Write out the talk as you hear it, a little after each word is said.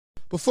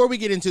Before we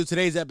get into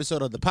today's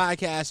episode of the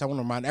podcast, I want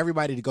to remind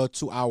everybody to go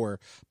to our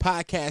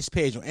podcast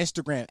page on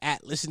Instagram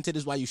at Listen to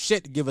This While You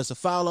Shit. Give us a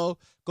follow.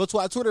 Go to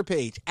our Twitter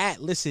page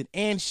at Listen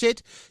and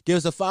Shit. Give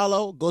us a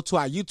follow. Go to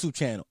our YouTube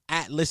channel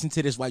at Listen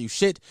to This While You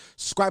Shit.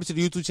 Subscribe to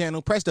the YouTube channel.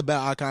 Press the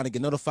bell icon to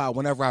get notified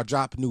whenever I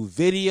drop new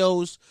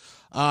videos.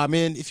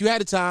 And if you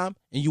had the time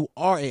and you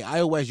are a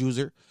iOS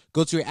user,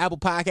 go to your Apple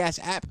Podcast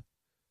app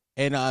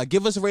and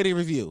give us a rating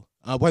review.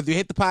 Whether you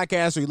hate the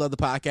podcast or you love the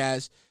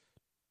podcast,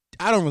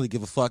 I don't really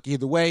give a fuck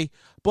either way,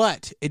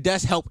 but it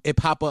does help it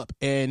pop up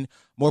and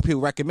more people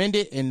recommend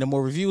it, and the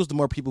more reviews, the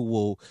more people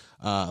will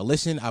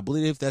listen. I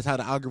believe that's how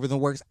the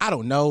algorithm works. I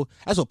don't know.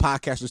 That's what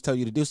podcasters tell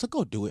you to do, so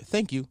go do it.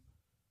 Thank you.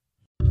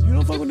 You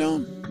don't fuck with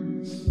them?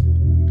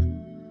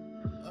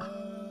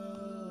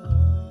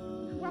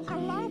 Well,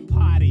 hello,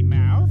 potty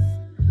mouth.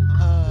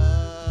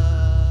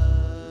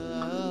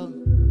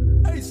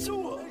 Hey,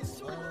 Sua.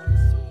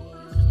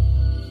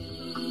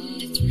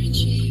 It's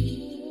Richie.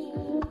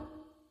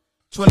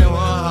 21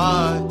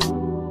 hard,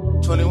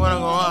 21 I'm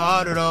going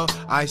harder though.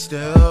 I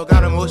still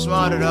gotta move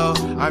smarter though.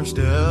 I'm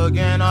still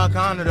getting all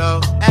kind of though.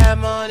 Add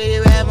money,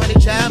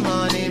 chat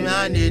money. Man,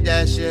 I need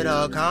that shit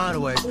all kind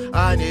of way.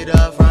 I need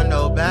upfront,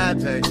 no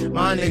bad pay.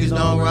 My niggas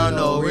don't run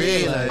no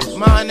relays.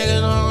 My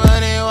niggas don't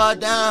run and walk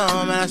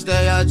down. Man, I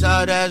stay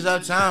outside as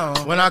uptown.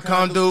 When I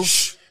come through,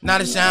 not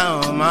a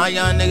sound. My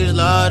young niggas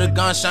love the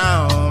gun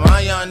sound. My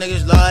young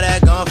niggas love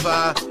that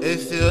gunfire.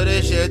 If you feel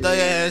this shit, throw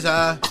your hands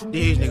high.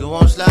 These niggas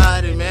won't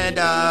slide, they man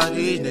die.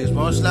 These niggas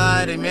won't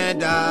slide, they man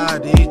die.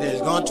 These niggas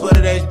gon' Twitter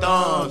they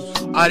thumbs.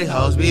 All these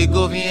hoes be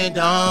goofy and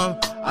dumb.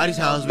 All these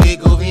hoes be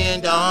goofy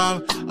and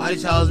dumb. All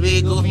these hoes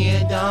be goofy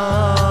and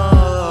dumb.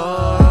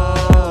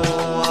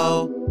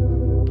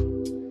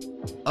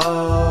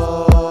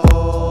 Oh.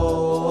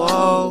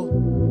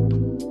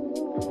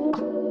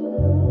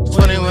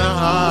 21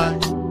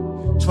 hard.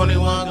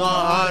 21 going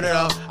harder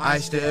though. I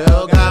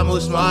still got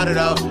move smarter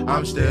though.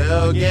 I'm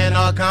still getting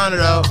all kind of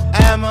though.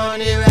 Add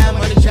money,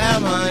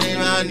 chat money.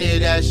 Man, I need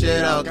that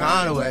shit all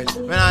kind of ways.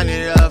 Man, I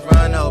need it up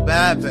front, no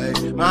bad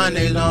pay. My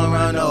niggas don't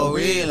run no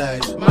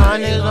relays. My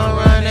niggas don't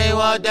run, they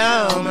walk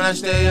down. Man, I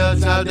stay up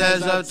top,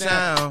 that's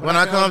uptown. When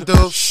I come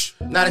through,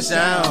 not a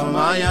sound.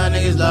 My young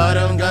niggas love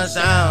them gun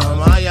sound.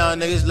 My young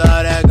niggas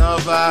love that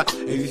gunfire.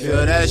 If you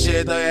feel that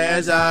shit, throw your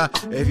hands up.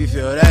 If you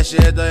feel that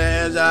shit, throw your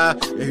hands up.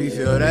 If you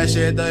feel that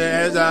shit, throw your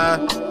hands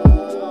up.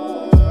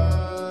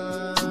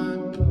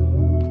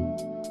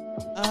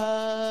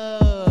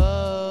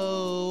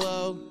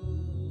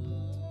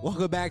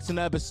 Welcome back to an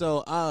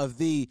episode of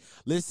the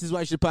Listen to This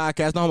While You Shit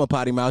podcast. No, I'm a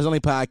potty mouth. It's the only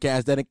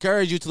podcast that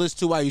encourages you to listen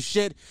to while you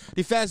shit.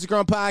 The fastest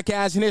growing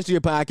podcast in history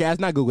of podcasts.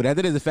 Not Google that.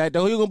 That is a fact,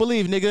 though. Who you gonna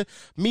believe, nigga?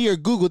 Me or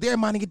Google? They're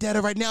mining your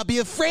data right now. Be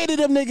afraid of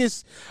them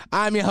niggas.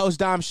 I'm your host,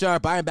 Dom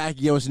Sharp. I am back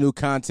again with some new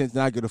content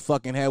that I get a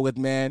fucking head with,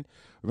 man.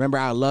 Remember,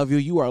 I love you.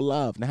 You are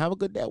loved. Now have a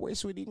good day. Wait,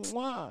 sweetie.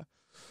 Mwah.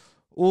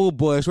 Oh,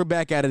 boys. We're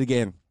back at it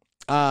again.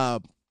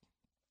 Some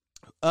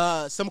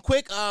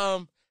quick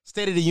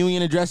State of the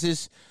Union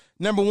addresses.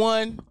 Number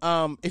one,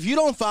 if you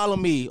don't follow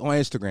me on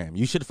Instagram,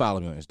 you should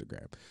follow me on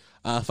Instagram.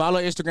 Follow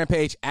our Instagram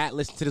page at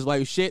Listen to This While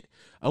You Shit.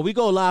 We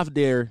go live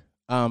there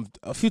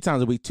a few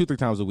times a week, 2-3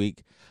 times a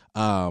week.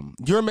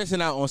 You're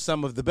missing out on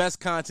some of the best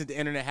content the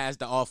internet has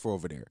to offer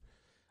over there.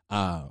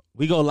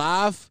 We go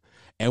live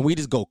and we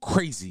just go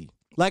crazy.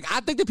 Like,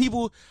 I think the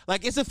people,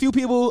 like, it's a few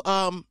people.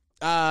 Shout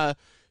out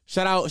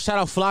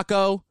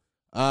Flacco.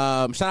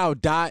 Shout out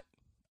Dot.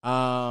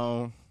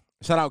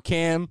 Shout out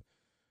Cam.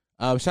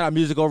 Shout out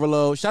Music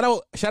Overload. Shout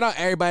out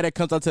everybody that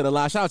comes out to the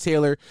live. Shout out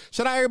Taylor.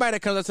 Shout out everybody that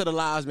comes out to the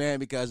lives, man,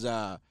 because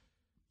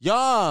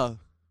y'all,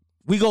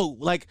 we go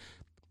like,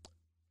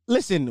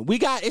 listen, we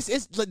got it's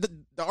like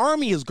the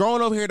army is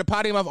growing over here. The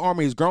Potty Mouth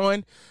army is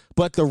growing,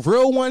 but the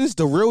real ones,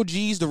 the real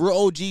G's, the real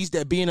OGs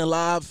that being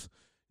alive,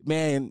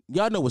 man,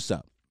 y'all know what's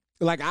up.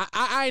 Like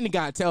I ain't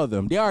gotta tell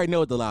them. They already know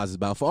what the lives is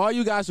about. For all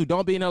you guys who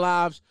don't be in the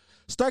lives,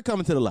 start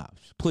coming to the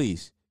lives,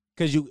 please,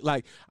 because you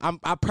like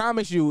I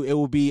promise you it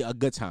will be a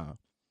good time.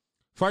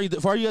 For you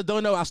that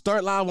don't know, I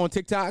start live on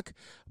TikTok,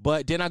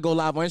 but then I go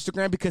live on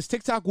Instagram because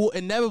TikTok will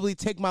inevitably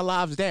take my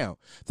lives down.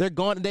 They're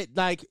going,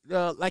 like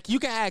you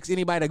can ask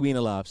anybody that be in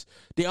the lives.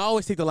 They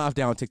always take the live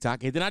down on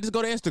TikTok, and then I just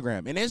go to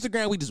Instagram. And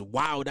Instagram, we just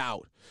wild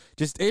out.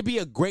 It'd be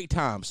a great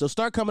time. So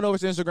start coming over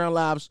to Instagram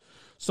lives.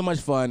 So much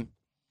fun.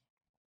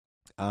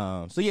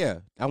 So yeah,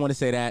 I want to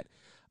say that.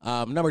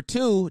 Number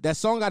two, that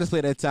song I just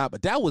played at the top,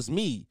 that was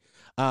me.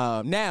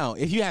 Now,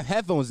 if you have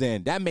headphones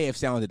in, that may have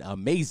sounded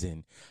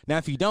amazing. Now,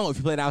 if you don't, if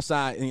you play it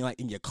outside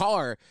in your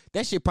car,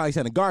 that shit probably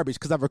sounded garbage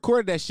because I've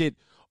recorded that shit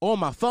on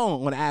my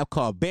phone on an app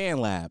called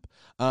BandLab.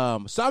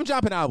 So I'm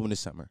dropping an album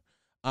this summer.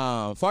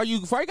 For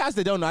you guys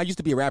that don't know, I used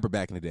to be a rapper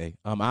back in the day.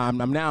 I'm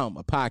now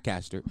a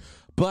podcaster,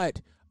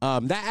 but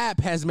that app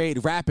has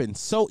made rapping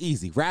so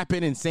easy,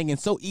 rapping and singing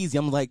so easy.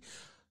 I'm like,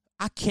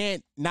 I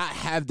can't not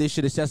have this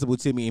shit accessible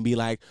to me and be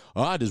like,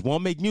 oh, I just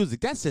won't make music.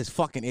 That's just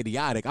fucking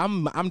idiotic.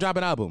 I'm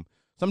dropping an album.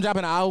 So I'm dropping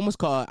an album. It's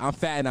called I'm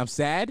Fat and I'm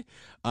Sad.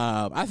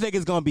 I think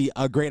it's going to be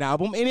a great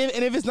album. And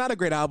if it's not a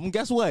great album,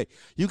 guess what?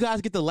 You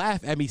guys get to laugh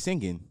at me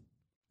singing.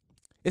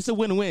 It's a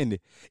win-win.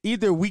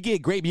 Either we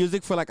get great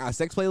music for like our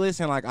sex playlist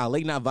and like our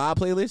late night vibe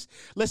playlist.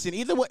 Listen,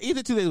 either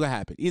two things will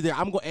happen. Either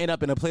I'm gonna end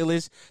up in a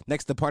playlist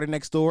next to Party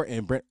Next Door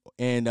and Brent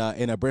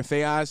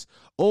Faiyaz,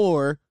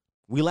 or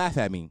we laugh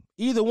at me.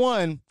 Either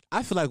one,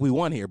 I feel like we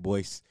won here,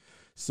 boys.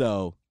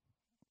 So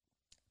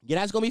yeah,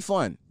 that's gonna be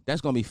fun.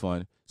 That's gonna be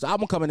fun. So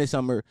album coming this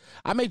summer.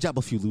 I may drop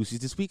a few Lucy's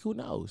this week. Who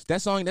knows?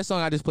 That song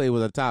I just played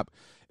with at the top.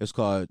 It's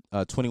called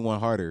 21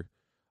 Harder.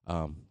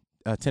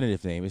 A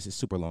tentative name. It's a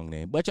super long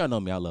name, but y'all know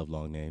me. I love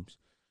long names.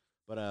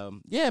 But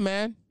yeah,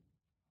 man.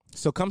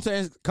 So come to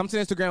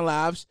Instagram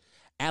Lives.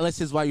 Alice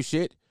says why you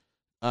shit.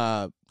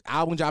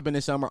 Album dropping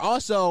this summer.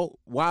 Also,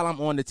 while I'm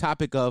on the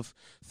topic of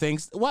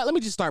things, well, let me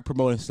just start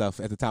promoting stuff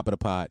at the top of the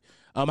pod.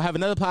 I have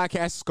another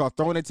podcast. It's called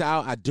Throw in the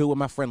Towel. I do it with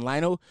my friend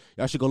Lionel.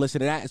 Y'all should go listen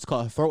to that. It's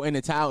called Throw in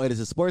the Towel. It is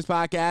a sports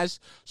podcast.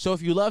 So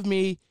if you love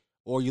me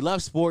or you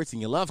love sports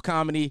and you love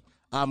comedy,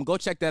 go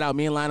check that out.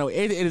 Me and Lionel.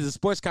 It is a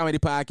sports comedy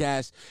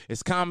podcast.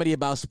 It's comedy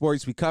about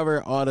sports. We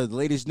cover all the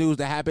latest news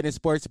that happen in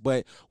sports,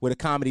 but with a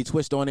comedy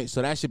twist on it.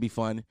 So that should be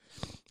fun.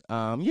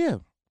 Yeah.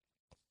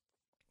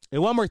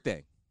 And one more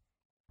thing.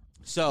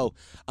 So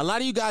a lot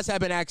of you guys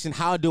have been asking,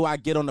 how do I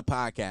get on the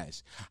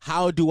podcast?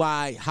 How do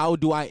I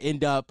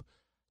end up?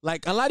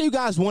 Like, a lot of you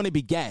guys want to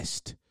be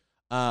guests.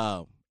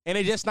 And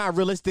it's just not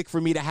realistic for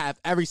me to have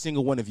every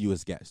single one of you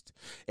as guests.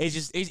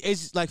 It's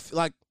just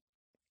like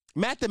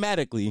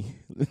mathematically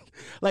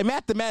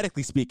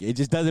speaking, it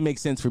just doesn't make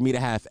sense for me to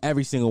have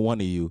every single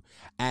one of you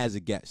as a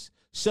guest.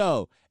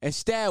 So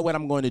instead, what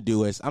I'm going to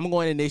do is I'm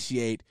going to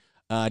initiate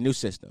a new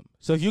system.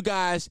 So if you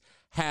guys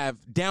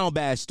have down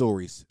bad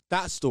stories,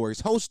 thought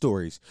stories, host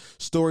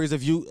stories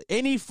of you,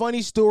 any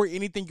funny story,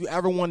 anything you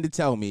ever wanted to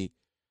tell me,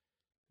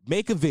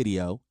 make a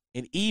video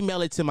and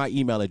email it to my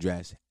email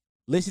address.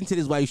 Listen to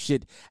this while you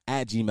shit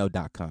at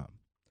gmail.com.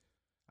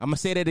 I'm going to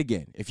say that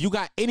again. If you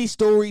got any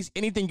stories,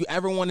 anything you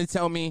ever want to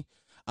tell me,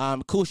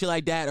 cool shit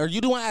like that, or you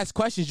do want to ask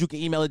questions, you can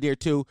email it there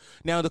too.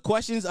 Now, the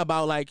questions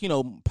about, like, you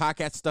know,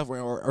 podcast stuff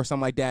or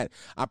something like that,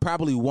 I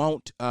probably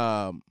won't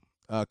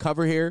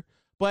cover here,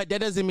 but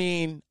that doesn't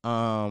mean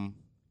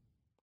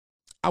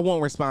I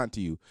won't respond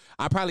to you.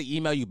 I'll probably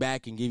email you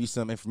back and give you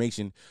some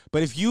information.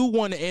 But if you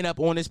want to end up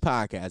on this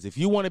podcast, if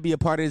you want to be a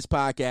part of this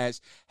podcast,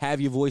 have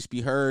your voice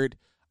be heard,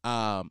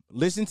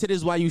 listen to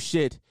this while you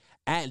shit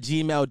at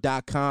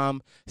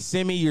gmail.com.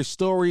 Send me your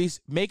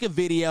stories. Make a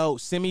video.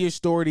 Send me your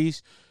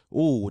stories.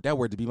 Ooh, that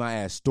word to be my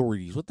ass,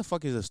 stories. What the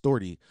fuck is a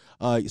story?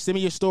 Send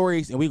me your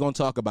stories, and we're going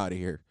to talk about it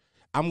here.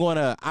 I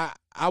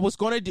was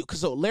going to do,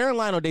 because so Larry and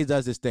Lionel, they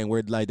does this thing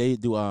where, like, they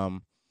do,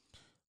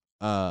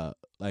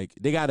 like,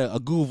 they got a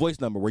Google Voice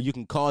number where you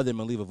can call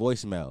them and leave a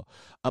voicemail.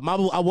 I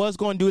was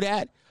going to do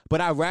that, but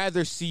I'd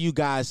rather see you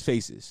guys'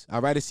 faces.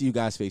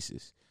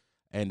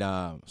 And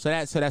so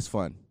that's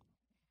fun.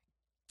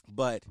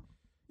 But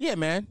yeah,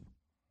 man,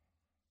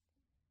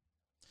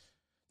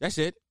 that's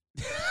it.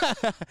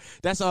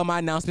 That's all my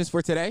announcements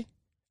for today.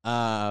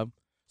 So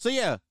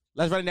yeah,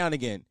 let's run it down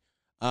again.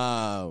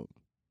 Come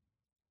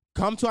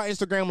to our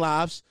Instagram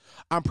lives.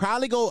 I'm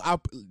probably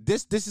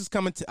this is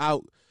coming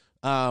out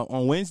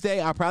on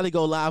Wednesday. I'll probably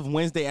go live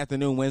Wednesday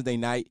afternoon, Wednesday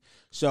night.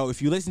 So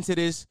if you listen to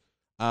this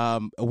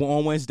on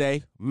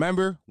Wednesday,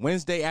 remember,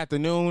 Wednesday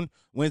afternoon,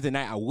 Wednesday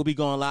night, I will be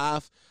going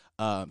live.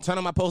 Turn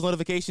on my post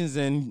notifications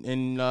and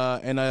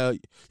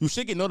you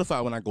should get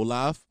notified when I go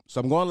live.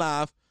 So I'm going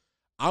live.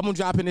 Album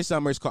dropping this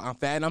summer. It's called I'm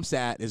Fat and I'm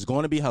Sad. It's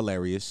going to be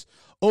hilarious,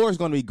 or it's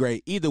going to be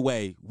great. Either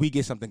way, we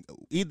get something.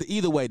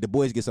 Either way, the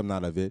boys get something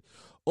out of it.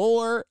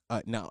 Or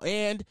no,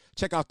 and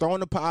check out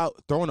Throwing the Towel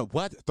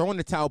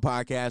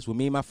podcast with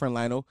me and my friend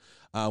Lionel.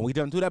 We've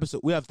done 2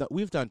 episodes.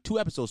 We've done 2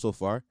 episodes so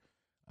far.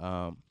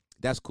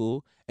 That's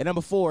cool. And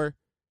number 4,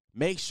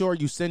 make sure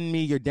you send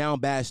me your down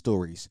bad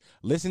stories.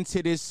 Listen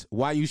to this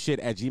while you shit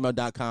at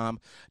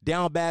gmail.com.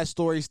 Down bad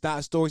stories,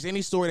 thought stories,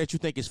 any story that you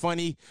think is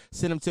funny,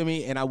 send them to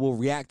me and I will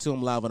react to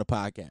them live on the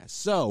podcast.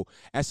 So,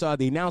 as all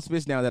the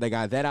announcements, now that I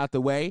got that out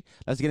the way,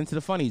 let's get into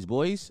the funnies,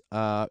 boys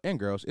and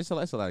girls. It's a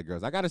lot of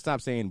girls. I got to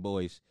stop saying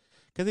boys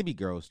because they be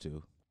girls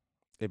too.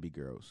 They be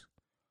girls.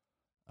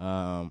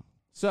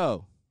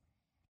 So,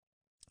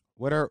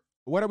 what are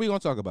we going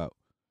to talk about?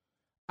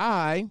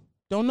 I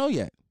don't know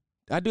yet.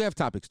 I do have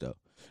topics though.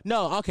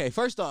 No, okay.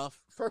 First off,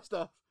 let's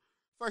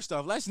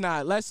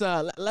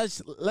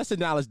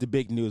acknowledge the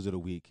big news of the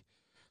week.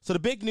 So the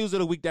big news of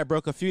the week that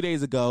broke a few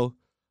days ago,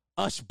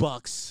 Ush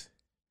Bucks.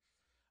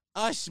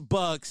 So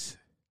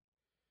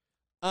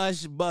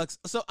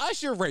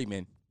Usher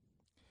Raymond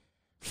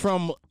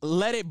from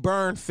Let It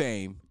Burn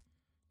fame,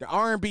 the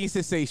R&B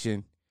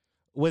sensation,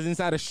 was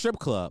inside a strip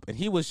club and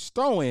he was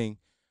throwing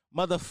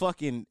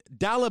motherfucking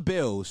dollar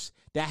bills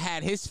that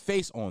had his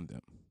face on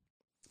them.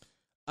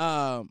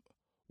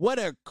 What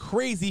a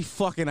crazy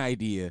fucking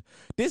idea.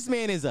 This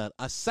man is a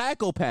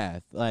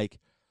psychopath. Like,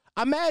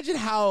 imagine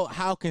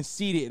how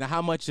conceited and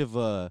how much of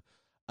a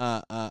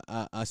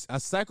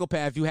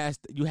psychopath you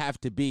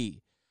have to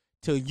be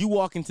till you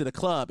walk into the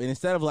club and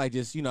instead of like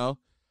just,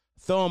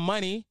 throwing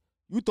money,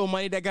 you throw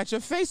money that got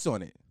your face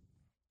on it.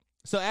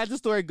 So as the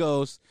story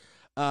goes,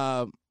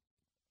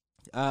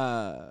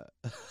 uh,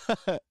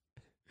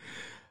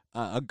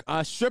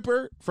 a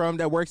stripper from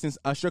that works in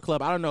a strip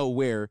club. I don't know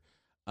where.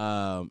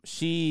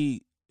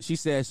 She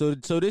said, so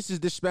this is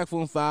disrespectful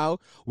and foul.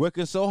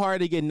 Working so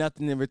hard to get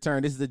nothing in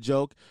return. This is a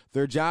joke.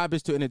 Their job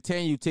is to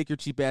entertain you. Take your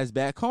cheap ass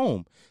back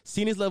home.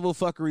 Seen this level of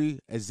fuckery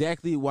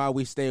exactly why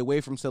we stay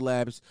away from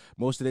celebs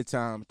most of the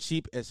time.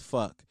 Cheap as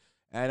fuck.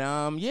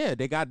 And yeah,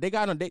 they got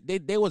on.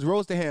 They was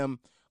roasting him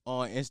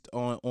on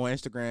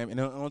Instagram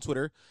and on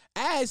Twitter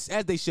as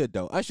they should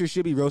though. Usher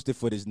should be roasted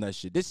for this nut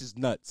shit. This is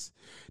nuts.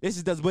 This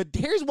is nuts. But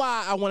here's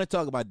why I want to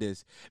talk about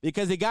this,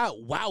 because it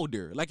got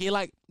wilder.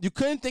 You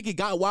couldn't think it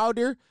got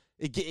wilder.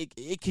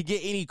 It could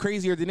get any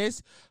crazier than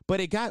this, but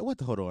it got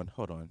hold on.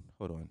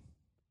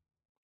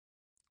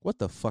 What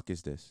the fuck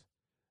is this?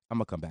 I'm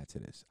gonna come back to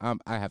this. I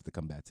have to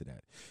come back to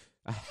that.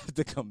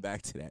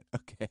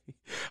 Okay.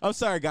 I'm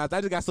sorry, guys.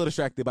 I just got so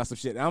distracted by some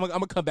shit. I'm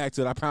gonna come back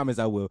to it. I promise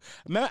I will.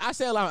 I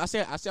say I'm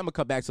gonna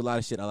come back to a lot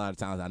of shit. A lot of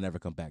times I never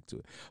come back to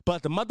it.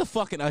 But the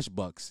motherfucking Ush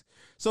Bucks.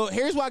 So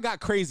here's why I got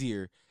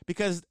crazier,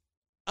 because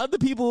other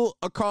people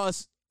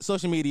across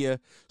social media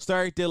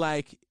started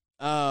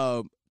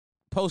to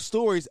post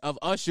stories of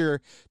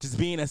Usher just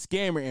being a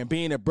scammer and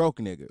being a broke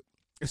nigga.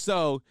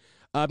 So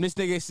this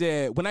nigga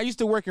said, when I used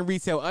to work in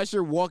retail,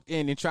 Usher walked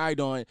in and tried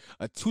on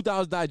a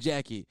 $2,000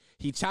 jacket.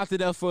 He chopped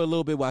it up for a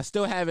little bit while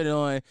still having it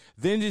on.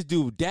 Then this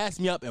dude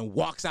dassed me up and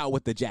walks out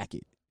with the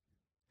jacket.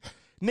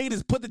 Nigga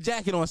just put the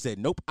jacket on, said,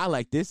 nope, I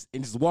like this,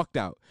 and just walked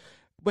out.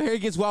 But here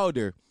it gets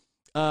wilder.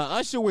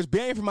 Usher was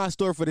banned from my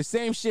store for the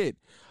same shit.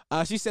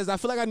 She says, I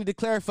feel like I need to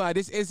clarify,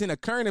 this isn't a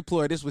current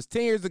employer. This was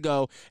 10 years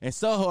ago. In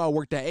Soho, I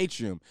worked at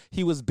Atrium.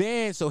 He was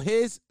banned,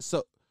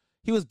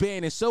 he was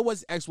banned, and so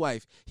was his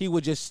ex-wife. He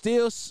would just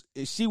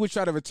she would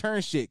try to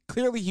return shit.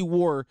 Clearly, he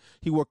wore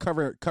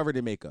covered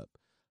in makeup.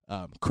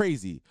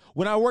 Crazy.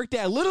 When I worked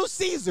at Little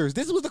Caesars,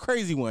 this was the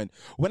crazy one.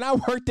 When I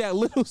worked at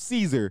Little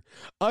Caesar,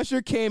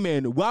 Usher came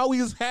in while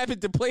we was happy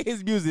to play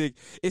his music.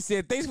 It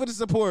said, thanks for the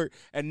support,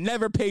 and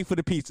never paid for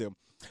the pizza.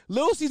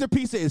 Little Caesar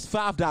pizza is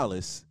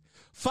 $5.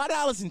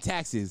 $5 in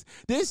taxes.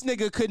 This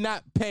nigga could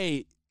not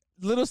pay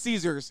Little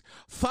Caesars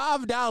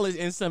 $5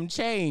 and some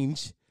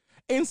change.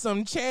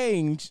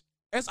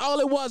 That's all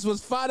it was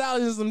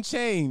 $5 and some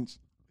change.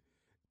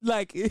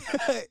 Like, you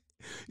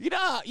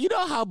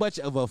know how much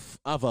of a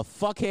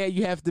fuckhead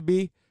you have to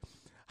be?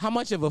 How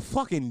much of a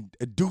fucking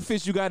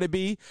doofus you gotta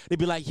be? They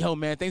be like, yo,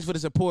 man, thanks for the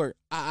support.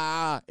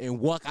 And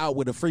walk out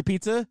with a free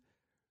pizza?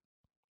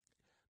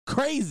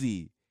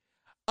 Crazy.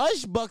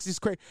 Ush Bucks is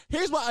crazy.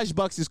 Here's why Ush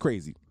Bucks is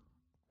crazy.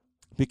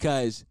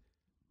 Because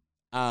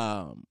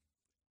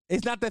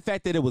it's not the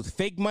fact that it was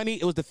fake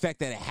money. It was the fact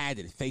that it had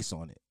its face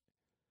on it.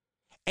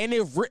 And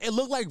it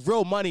looked like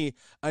real money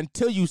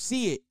until you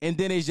see it. And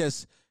then it's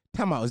just,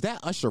 time out, is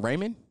that Usher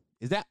Raymond?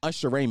 Is that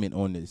Usher Raymond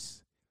on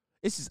this?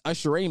 This is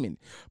Usher Raymond.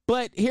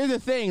 But here's the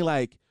thing,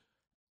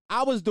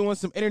 I was doing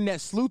some internet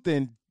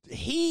sleuthing.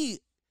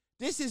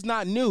 This is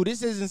not new.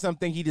 This isn't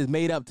something he just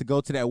made up to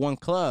go to that one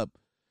club.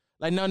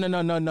 No,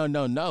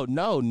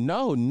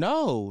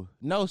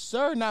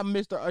 sir, not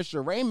Mr.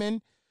 Usher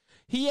Raymond.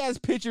 He has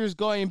pictures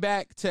going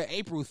back to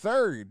April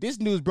 3rd. This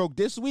news broke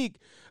this week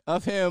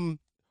of him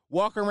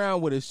walking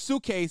around with a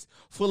suitcase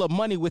full of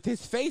money with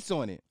his face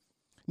on it.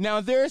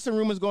 Now, there are some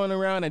rumors going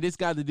around that this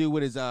got to do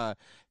with his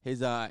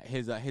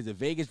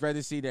Vegas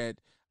residency that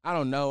I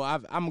don't know.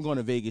 I'm going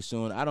to Vegas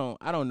soon. I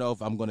don't know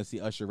if I'm going to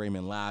see Usher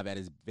Raymond live at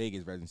his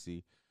Vegas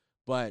residency,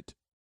 but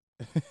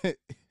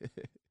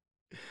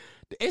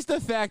it's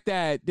the fact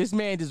that this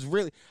man just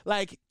really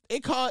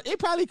it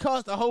probably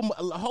cost a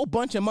whole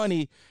bunch of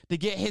money to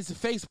get his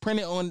face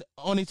printed on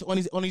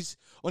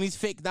these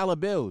fake dollar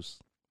bills.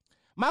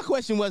 My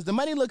question was, the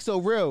money looks so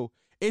real.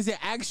 Is it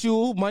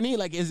actual money?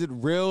 Is it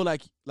real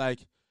like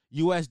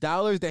US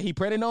dollars that he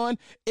printed on?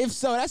 If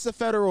so, that's a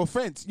federal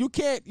offense. You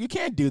can't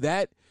do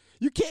that.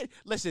 You can't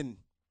listen.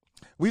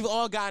 We've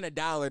all gotten a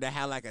dollar that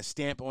had a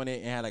stamp on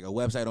it and had a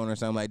website on it or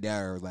something like that,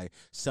 or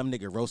some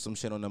nigga wrote some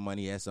shit on the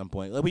money at some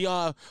point.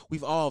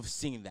 We've all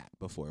seen that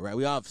before, right?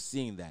 We all have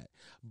seen that.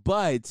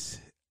 But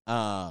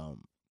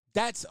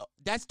that's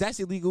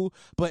illegal.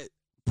 But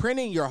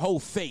printing your whole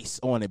face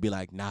on it, be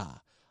like, nah,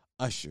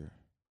 Usher,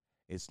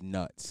 it's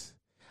nuts.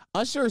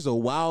 Usher is a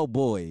wild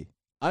boy.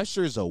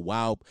 Usher's a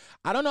wild.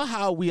 I don't know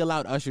how we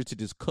allowed Usher to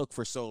just cook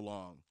for so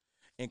long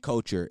in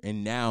culture,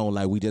 and now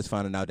we just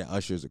found out that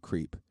Usher's a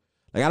creep.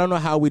 I don't know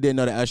how we didn't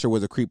know that Usher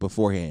was a creep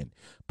beforehand,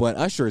 but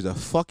Usher is a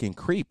fucking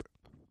creep.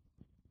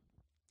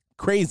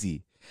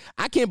 Crazy.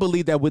 I can't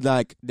believe that we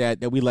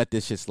let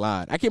this shit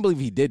slide. I can't believe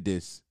he did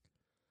this.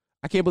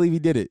 I can't believe he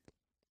did it.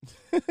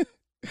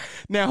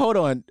 Now, hold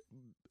on.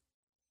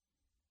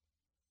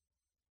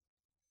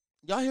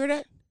 Y'all hear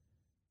that?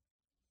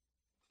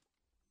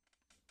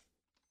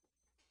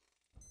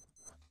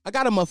 I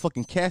got a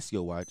motherfucking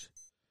Casio watch,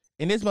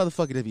 and this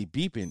motherfucker to be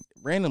beeping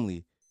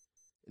randomly.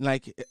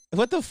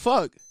 What the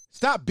fuck?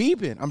 Stop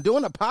beeping. I'm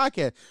doing a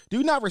podcast. Do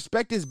you not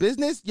respect this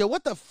business? Yo,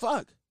 what the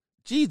fuck?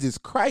 Jesus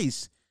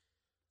Christ.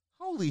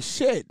 Holy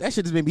shit. That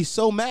shit just made me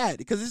so mad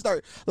because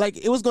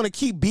it was going to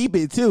keep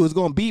beeping too. It was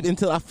going to beep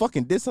until I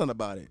fucking did something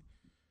about it.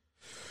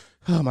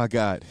 Oh my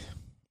God.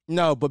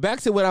 No, but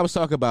back to what I was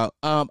talking about.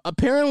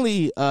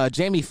 Apparently,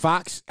 Jamie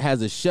Foxx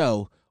has a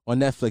show on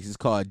Netflix. It's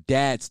called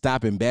Dad,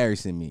 Stop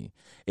Embarrassing Me.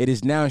 It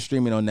is now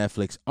streaming on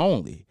Netflix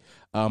only.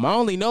 I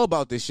only know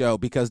about this show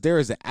because there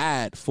is an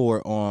ad for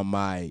it on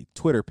my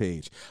Twitter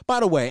page. By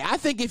the way, I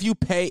think if you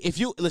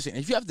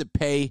have to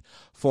pay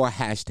for a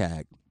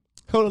hashtag,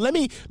 hold on, let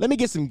me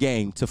get some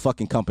game to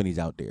fucking companies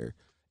out there.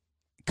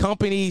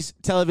 Companies,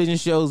 television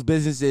shows,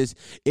 businesses,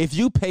 if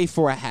you pay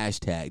for a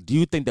hashtag, do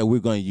you think that we're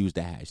going to use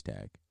the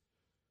hashtag?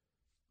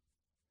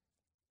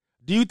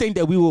 Do you think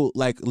that we will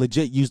like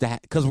legit use the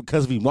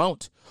because we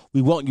won't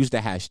use the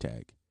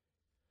hashtag?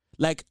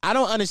 Like, I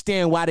don't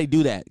understand why they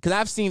do that. Because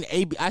I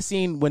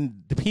seen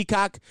when the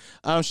Peacock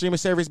streaming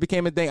service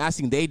became a thing, I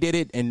seen they did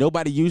it and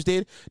nobody used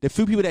it. The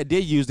few people that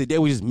did use it, they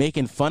were just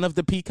making fun of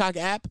the Peacock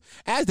app,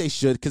 as they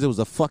should, because it was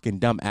a fucking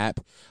dumb app.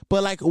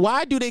 But like,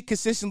 why do they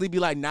consistently be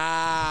like,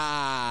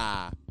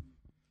 nah,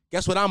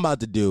 guess what I'm about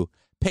to do?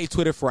 Pay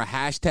Twitter for a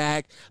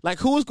hashtag? Like,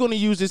 who's going to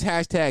use this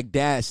hashtag,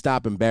 Dad,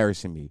 Stop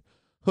Embarrassing Me?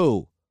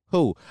 Who?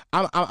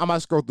 I'm going to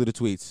scroll through the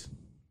tweets.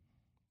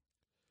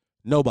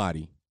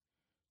 Nobody.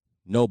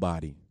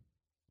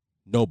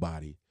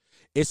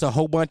 It's a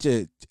whole bunch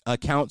of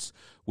accounts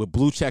with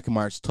blue check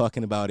marks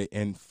talking about it,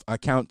 and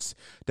accounts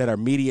that are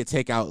media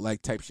takeout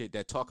like type shit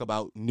that talk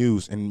about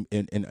news and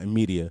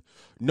media.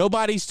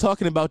 Nobody's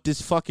talking about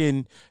this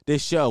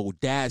show,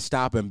 Dad,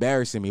 Stop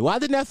Embarrassing Me. Why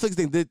did Netflix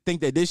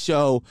think that this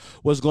show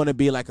was going to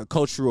be like a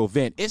cultural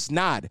event? It's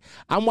not.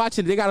 I'm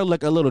watching. They got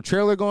like a little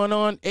trailer going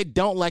on. It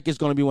don't like it's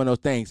going to be one of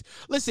those things.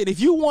 Listen, if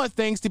you want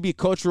things to be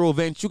cultural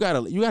events, you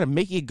gotta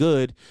make it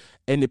good,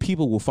 and the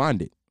people will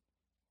find it.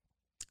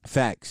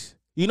 Facts.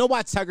 You know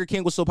why Tiger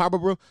King was so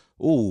popular, bro?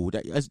 Ooh,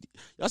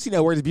 y'all seen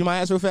that word to be my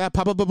ass real fast?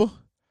 Pop.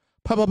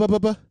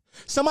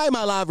 Somebody in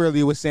my live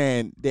earlier was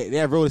saying,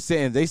 they wrote a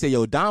sentence. They said,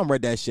 yo, Dom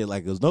read that shit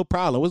like it was no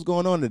problem. What's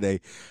going on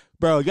today?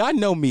 Bro, y'all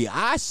know me.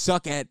 I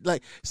suck at,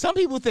 like, some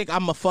people think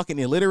I'm a fucking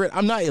illiterate.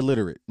 I'm not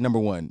illiterate, number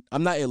one.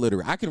 I'm not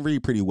illiterate. I can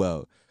read pretty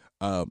well.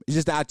 It's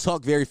just that I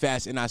talk very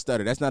fast and I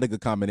stutter. That's not a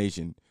good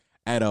combination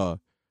at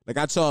all. Like,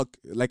 I talk,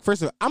 like,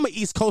 first of all, I'm an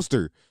East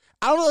Coaster.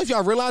 I don't know if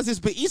y'all realize this,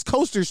 but East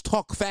Coasters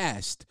talk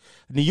fast.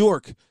 New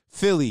York,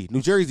 Philly,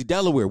 New Jersey,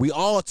 Delaware, we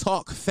all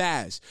talk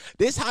fast.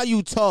 This how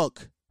you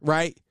talk,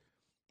 right?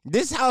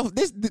 This is how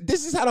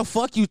the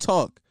fuck you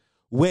talk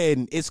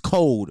when it's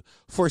cold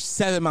for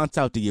 7 months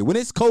out the year. When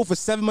it's cold for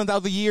 7 months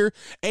out the year,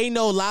 ain't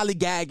no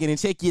lollygagging and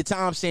taking your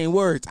time saying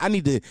words. I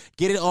need to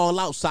get it all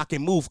out so I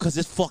can move because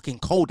it's fucking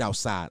cold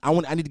outside. I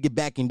need to get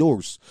back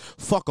indoors.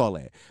 Fuck all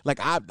that. Like,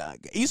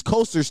 East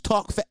Coasters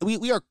talk.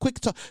 We are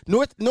quick talk.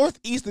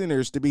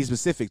 Northeasterners, to be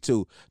specific,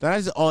 too. Not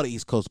just all the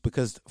East Coast,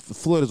 because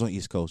Florida's on the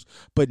East Coast.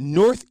 But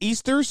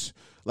Northeasters,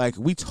 like,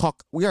 we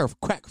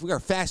are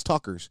fast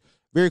talkers.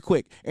 Very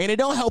quick. And it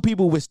don't help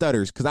people with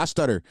stutters, because I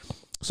stutter.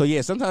 So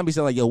yeah, sometimes we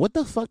say like, yo, what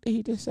the fuck did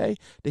he just say?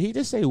 Did he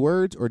just say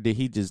words, or did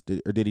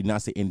he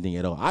not say anything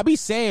at all? I be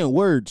saying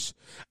words.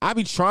 I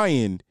be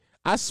trying.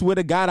 I swear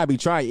to God, I be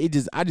trying.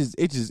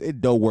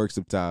 It don't work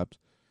sometimes.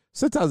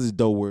 Sometimes it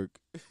don't work.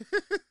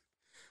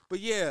 But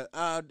yeah,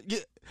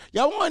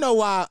 y'all want to know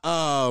why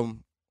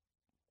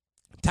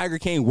Tiger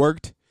King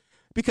worked?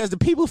 Because the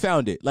people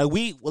found it. Like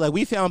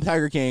we found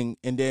Tiger King,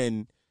 and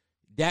then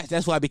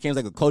that's why it became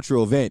like a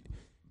cultural event.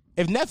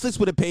 If Netflix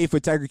would have paid for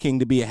Tiger King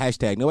to be a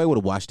hashtag, nobody would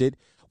have watched it.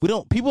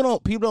 People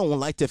don't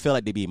like to feel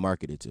like they be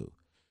marketed to.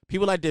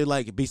 People like to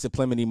like be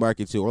subliminally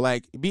marketed to, or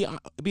like be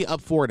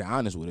up for it and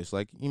honest with us.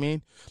 Like, you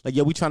mean? Like,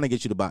 yo, we trying to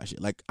get you to buy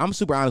shit. Like, I'm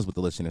super honest with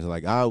the listeners.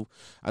 Like, I'll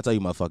tell you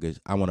motherfuckers,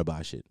 I want to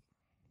buy shit.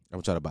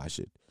 I'm trying to buy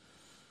shit.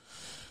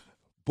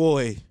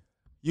 Boy,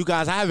 you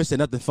guys, I haven't said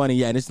nothing funny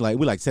yet, and it's like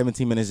we're like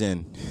 17 minutes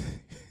in.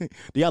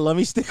 Do y'all love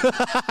me still?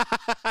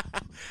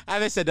 I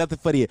haven't said nothing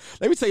funny yet.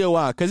 Let me tell you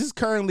why. Because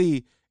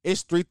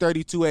it's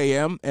 3:32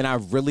 a.m. and I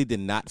really did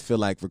not feel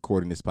like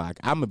recording this podcast.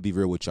 I'm going to be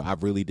real with y'all. I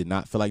really did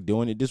not feel like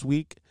doing it this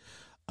week.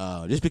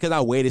 Just because I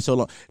waited so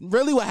long.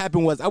 Really what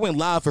happened was I went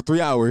live for 3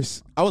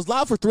 hours. I was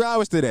live for 3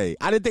 hours today.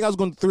 I didn't think I was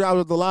going to 3 hours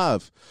worth of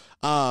live.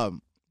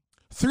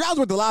 3 hours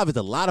worth of live is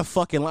a lot of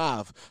fucking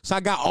live. So I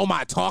got all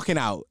my talking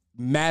out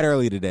mad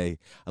early today.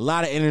 A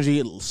lot of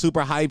energy,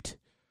 super hyped,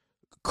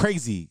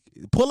 crazy.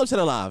 Pull up to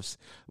the lives.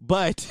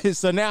 But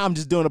so now I'm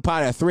just doing a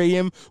pod at 3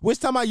 a.m. Which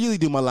time I usually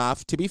do my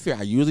live. To be fair,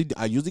 I usually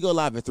go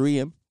live at 3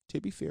 a.m.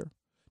 To be fair.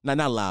 Not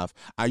live.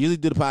 I usually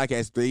do the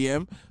podcast at 3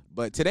 a.m.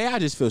 But today I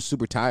just feel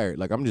super tired.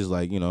 Like, I'm just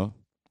like,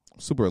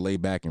 super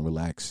laid back and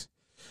relaxed.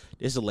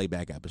 This is a laid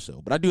back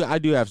episode. But I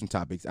do have some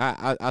topics.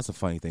 I some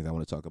funny things I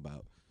want to talk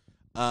about.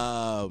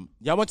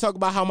 Y'all want to talk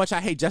about how much I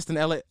hate Justin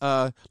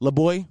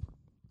LaBoy?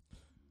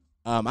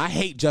 I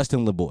hate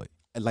Justin LaBoy.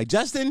 Like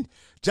Justin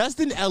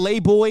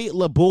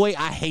LaBoy,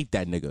 I hate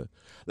that nigga.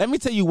 Let me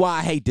tell you why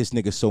I hate this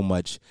nigga so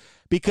much.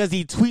 Because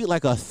he tweet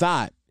like a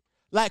thought.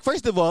 Like,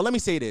 first of all, let me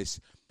say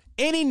this.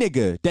 Any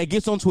nigga that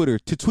gets on Twitter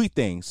to tweet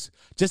things,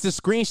 just to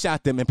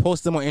screenshot them and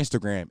post them on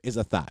Instagram is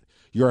a thought.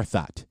 You're a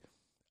thought.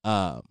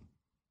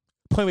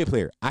 Point me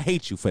clear. I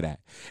hate you for that.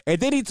 And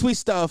then he tweets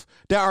stuff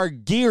that are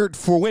geared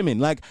for women.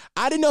 Like,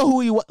 I didn't know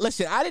who he was.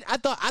 Listen, I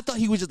thought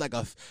he was just like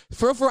I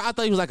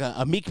thought he was like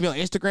a Meek Mill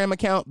Instagram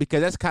account,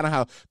 because that's kind of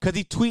how, because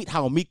he tweet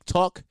how Meek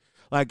talk.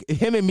 Like,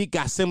 him and Meek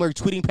got similar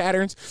tweeting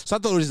patterns. So I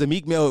thought it was just a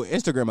Meek Mill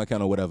Instagram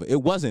account or whatever.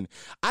 It wasn't.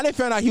 I didn't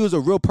find out he was a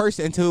real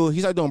person until he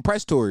started doing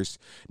press tours.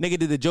 Nigga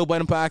did the Joe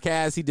Budden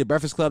podcast. He did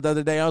Breakfast Club the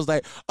other day. I was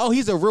like, oh,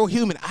 he's a real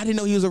human. I didn't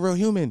know he was a real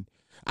human.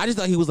 I just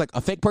thought he was like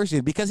a fake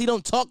person, because he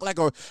don't talk like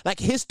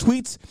his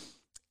tweets,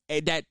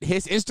 that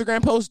his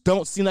Instagram posts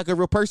don't seem like a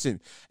real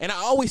person. And I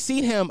always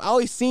seen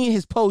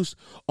his posts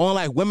on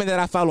like women that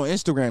I follow on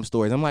Instagram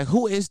stories. I'm like,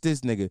 who is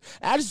this nigga?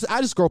 I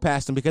just scroll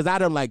past him because I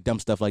don't like dumb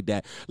stuff like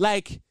that.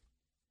 Like,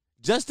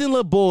 Justin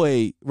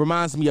LeBoy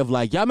reminds me of,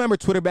 like, y'all remember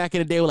Twitter back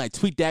in the day with like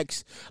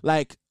TweetDecks,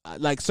 like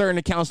certain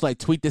accounts like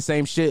tweet the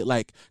same shit,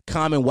 like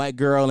Common White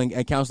Girl and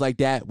accounts like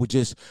that would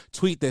just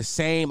tweet the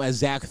same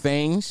exact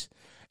things.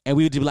 And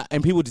we would just,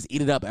 and people just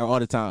eat it up all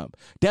the time.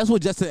 That's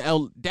what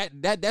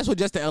that's what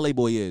Justin LA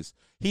Boy is.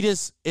 He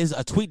just is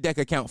a TweetDeck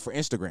account for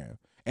Instagram,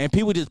 and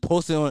people just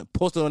post it on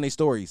their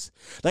stories.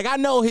 Like, I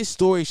know his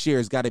story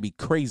shares got to be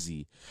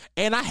crazy,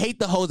 and I hate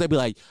the hoes that be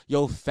like,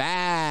 "Yo,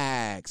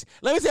 facts."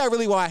 Let me tell you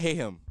really why I hate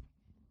him.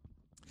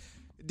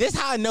 This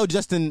how I know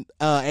Justin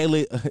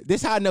LA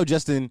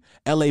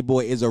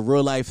Boy is a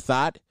real life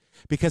thought,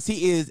 because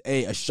he is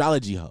a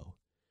astrology hoe.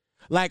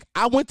 Like,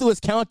 I went through his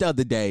account the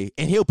other day,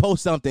 and he'll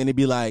post something and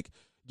be like,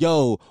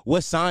 yo,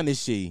 what sign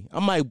is she?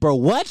 I'm like, bro,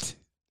 what?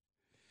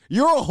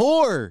 You're a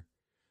whore.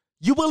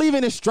 You believe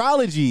in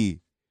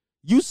astrology.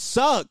 You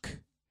suck.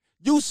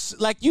 You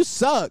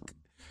suck.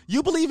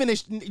 You believe in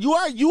it. You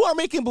are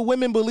making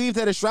women believe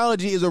that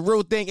astrology is a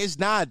real thing. It's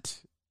not.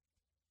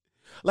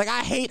 Like,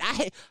 I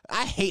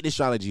hate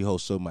astrology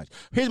hosts so much.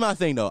 Here's my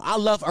thing, though. I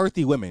love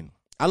earthy women.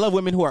 I love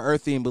women who are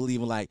earthy and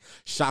believe in like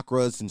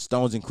chakras and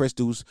stones and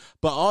crystals.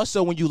 But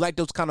also, when you like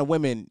those kind of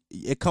women,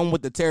 it comes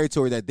with the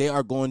territory that they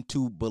are going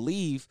to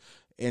believe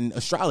in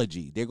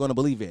astrology. They're going to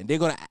believe it. And they're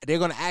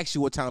going to ask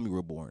you what time you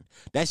were born.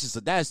 That's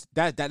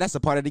a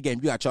part of the game.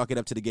 You got to chalk it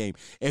up to the game.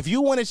 If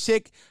you want a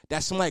chick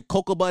that's some like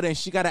cocoa butter and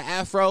she got an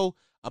afro,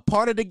 a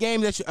part of the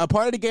game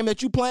that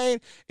you playing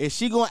is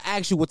she going to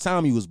ask you what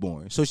time you was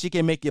born so she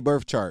can make your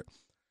birth chart.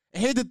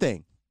 And here's the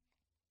thing.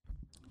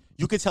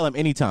 You can tell them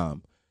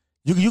anytime.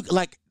 You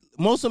like,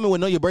 most women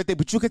would know your birthday,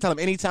 but you can tell them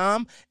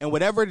anytime, and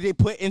whatever they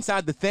put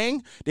inside the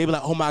thing, they be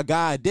like, oh my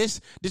God, this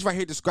right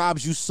here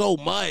describes you so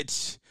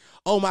much.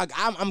 Oh my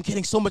God, I'm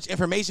getting so much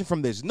information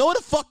from this. No,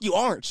 the fuck you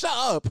aren't. Shut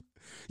up.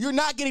 You're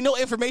not getting no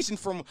information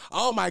from,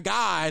 oh my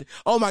God,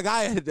 you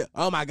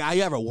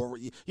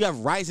have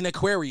rising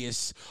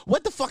Aquarius.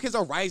 What the fuck is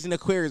a rising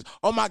Aquarius?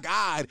 Oh my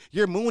God,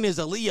 your moon is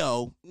a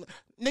Leo.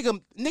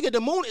 Nigga, the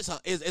moon is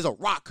a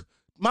rock.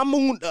 My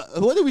moon,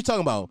 what are we talking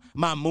about?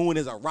 My moon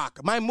is a rock.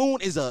 My moon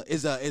is a,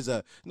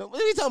 no,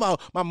 what are we talking about?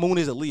 My moon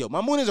is a Leo.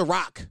 My moon is a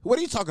rock. What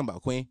are you talking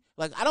about, Queen?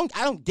 Like, I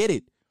don't get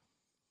it.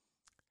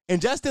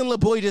 And Justin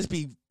LeBoy just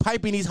be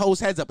piping these hoes'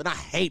 heads up, and I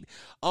hate,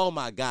 oh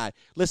my God.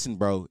 Listen,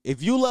 bro,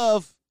 if you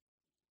love,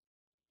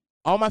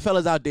 all my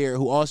fellas out there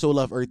who also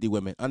love earthy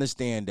women,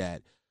 understand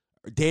that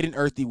dating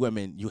earthy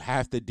women, you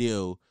have to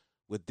deal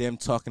with them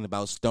talking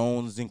about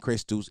stones and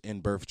crystals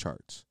and birth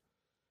charts.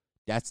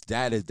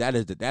 That is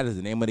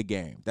the name of the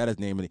game. That is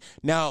the name of the.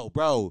 Now,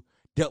 bro,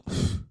 you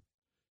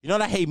know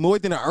what I hate more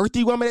than an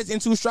earthy woman that's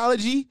into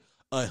astrology?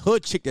 A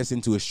hood chick that's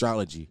into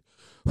astrology.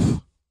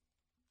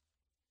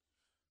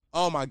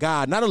 Oh my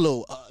God, not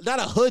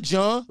a hood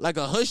John, like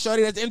a hood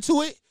shorty that's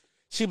into it.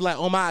 She be like,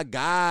 oh my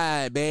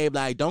God, babe,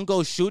 like, don't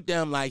go shoot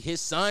them. Like,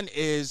 his son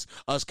is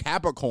a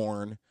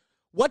Capricorn.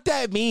 What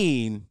that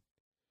mean?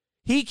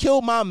 He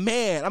killed my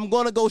man. I'm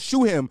going to go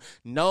shoot him.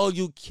 No,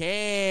 you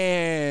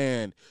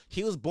can't.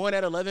 He was born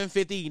at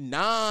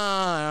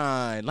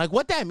 11:59. Like,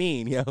 what that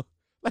mean, yo?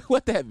 Like,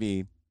 what that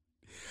mean?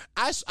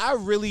 I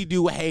really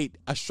do hate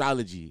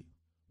astrology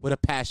with a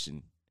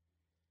passion.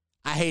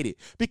 I hate it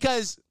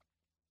because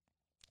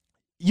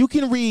you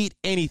can read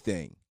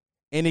anything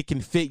and it can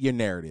fit your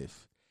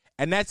narrative.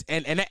 And that's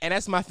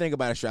my thing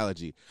about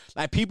astrology.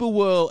 Like, people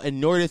will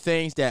ignore the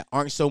things that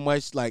aren't so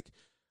much like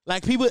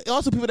people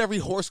that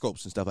read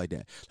horoscopes and stuff like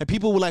that. Like,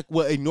 people will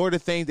ignore the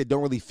things that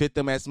don't really fit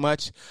them as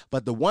much.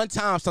 But the one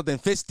time something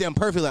fits them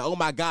perfectly, like, oh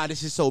my God,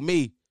 this is so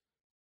me.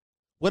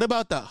 What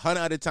about the 100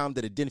 other times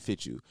that it didn't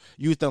fit you?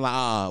 You think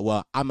like,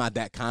 well, I'm not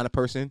that kind of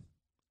person.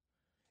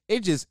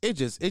 It's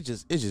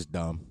just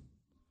dumb.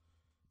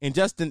 And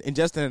Justin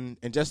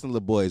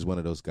LeBoy is one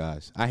of those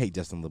guys. I hate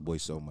Justin LeBoy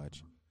so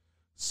much.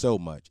 So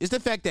much. It's the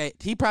fact that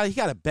he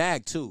got a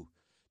bag too.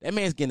 That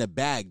man's getting a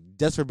bag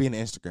just for being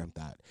an Instagram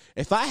thought.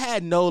 If I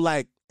had no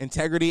like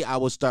integrity, I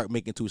would start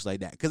making tweets like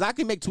that. Because I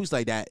can make tweets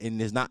like that,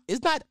 and it's not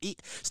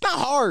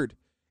hard.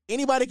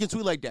 Anybody can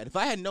tweet like that. If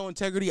I had no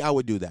integrity, I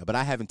would do that. But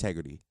I have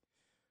integrity.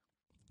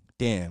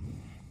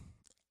 Damn.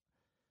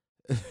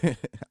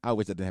 I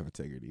wish I didn't have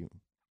integrity.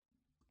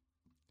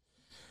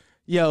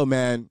 Yo,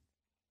 man.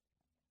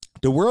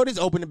 The world is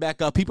opening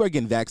back up. People are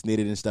getting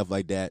vaccinated and stuff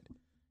like that.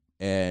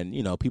 And,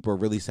 you know, people are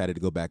really excited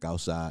to go back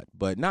outside.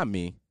 But not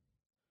me.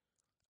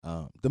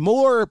 The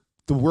more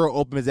the world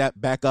opens that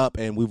back up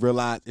and we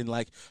realize and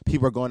like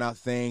people are going out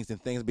things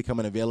and things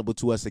becoming available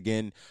to us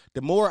again,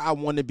 the more I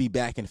want to be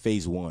back in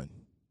phase one.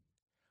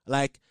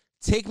 Like,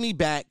 take me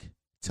back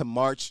to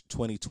March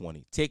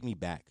 2020. Take me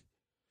back.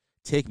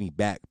 Take me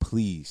back,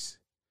 please.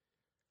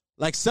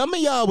 Like, some of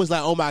y'all was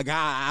like, oh my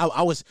God,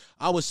 I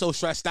was so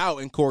stressed out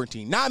in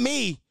quarantine. Not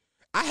me.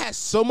 I had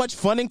so much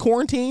fun in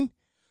quarantine.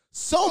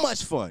 So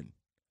much fun.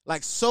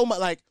 Like, so much,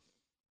 like,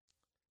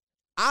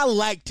 I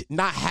liked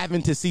not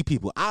having to see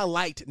people. I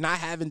liked not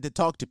having to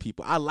talk to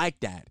people. I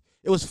liked that.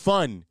 It was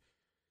fun.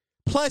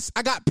 Plus,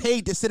 I got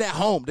paid to sit at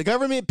home. The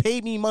government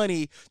paid me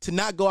money to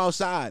not go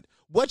outside.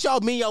 What y'all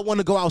mean y'all want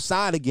to go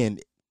outside again?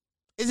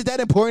 Is it that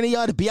important to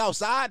y'all to be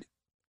outside?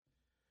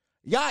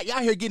 Y'all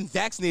here getting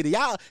vaccinated.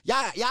 Y'all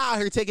out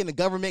here taking the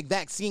government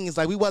vaccines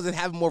like we wasn't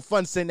having more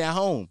fun sitting at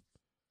home.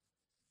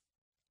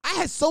 I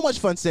had so much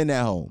fun sitting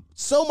at home.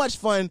 So much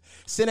fun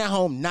sitting at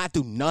home, not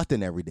doing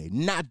nothing every day.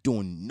 Not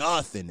doing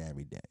nothing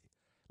every day.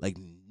 Like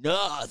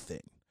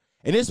nothing.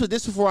 And this was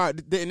before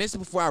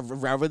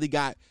I really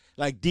got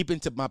like deep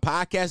into my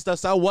podcast stuff.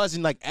 So I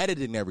wasn't like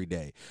editing every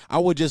day. I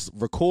would just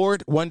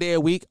record one day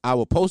a week. I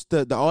would post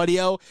the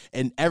audio,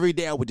 and every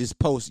day I would just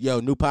post, yo,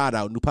 new pod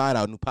out.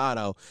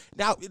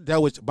 Now,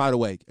 that was, by the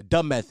way, a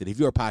dumb method. If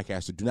you're a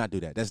podcaster, do not do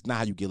that. That's not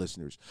how you get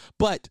listeners.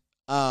 But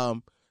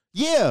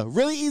yeah,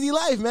 really easy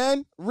life,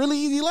 man. Really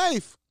easy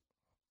life.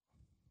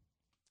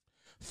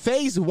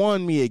 Phase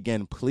one me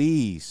again,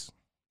 please.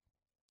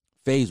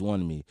 Phase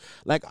one me.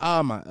 Like,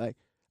 I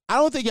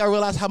don't think y'all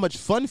realize how much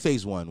fun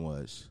phase one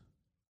was.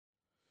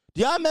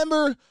 Do y'all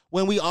remember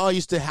when we all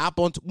used to hop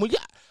on?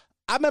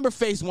 I remember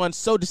phase one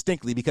so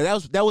distinctly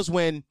because that was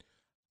when.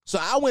 So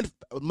I went.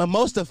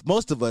 Most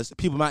of us,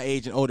 people my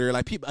age and older,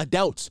 like people,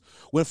 adults,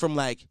 went from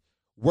like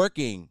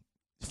working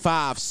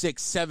 5,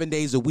 6, 7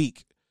 days a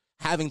week,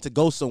 having to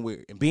go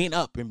somewhere and being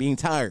up and being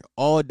tired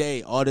all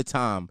day, all the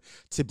time,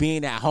 to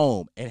being at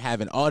home and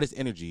having all this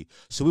energy.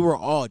 So we were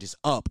all just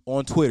up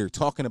on Twitter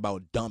talking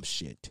about dumb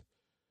shit.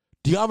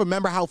 Do y'all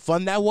remember how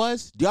fun that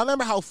was? Do y'all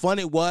remember how fun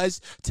it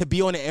was to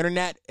be on the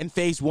internet in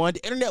phase one?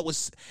 The internet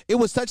was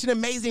such an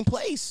amazing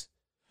place.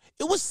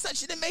 It was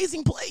such an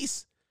amazing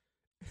place.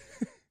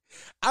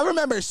 I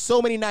remember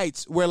so many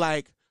nights where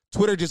like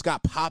Twitter just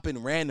got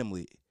popping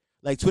randomly.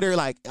 Like Twitter,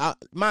 like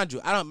mind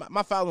you,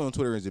 my following on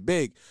Twitter isn't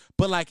big,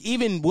 but like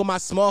even with my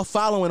small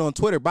following on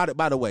Twitter, by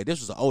the way, this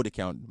was an old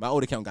account. My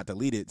old account got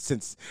deleted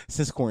since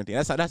quarantine.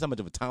 That's how much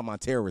of a timeline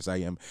terrorist I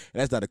am,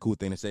 and that's not a cool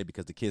thing to say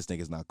because the kids think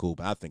it's not cool,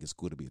 but I think it's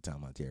cool to be a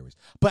timeline terrorist.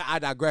 But I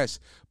digress.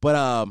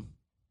 But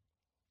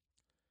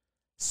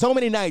so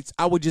many nights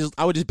I would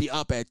just be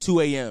up at 2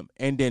 a.m.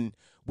 and then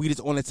we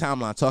just on the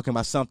timeline talking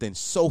about something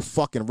so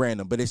fucking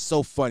random, but it's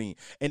so funny,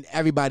 and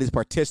everybody's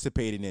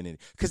participating in it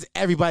because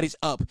everybody's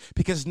up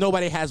because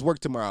nobody has work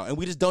tomorrow, and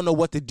we just don't know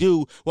what to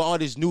do with all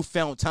this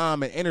newfound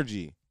time and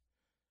energy.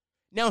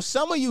 Now,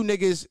 some of you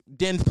niggas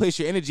didn't place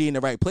your energy in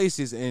the right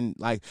places, and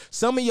like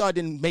some of y'all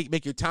didn't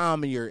make your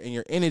time and your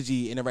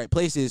energy in the right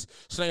places.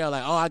 So now y'all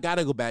like, oh, I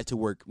gotta go back to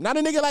work. Not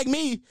a nigga like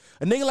me.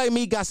 A nigga like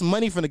me got some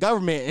money from the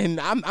government, and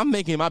I'm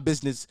making my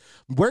business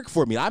work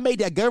for me. I made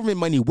that government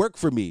money work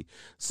for me.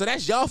 So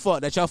that's y'all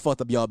fault that y'all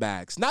fucked up y'all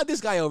bags. Not this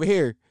guy over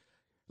here.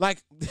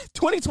 Like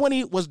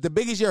 2020 was the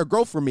biggest year of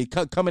growth for me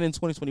coming in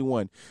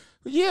 2021.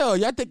 Yeah,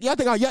 you think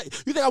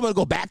I want to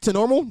go back to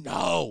normal?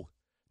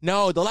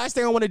 No, the last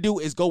thing I want to do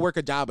is go work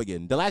a job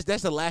again. That's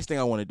the last thing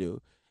I want to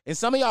do. And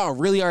some of y'all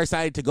really are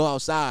excited to go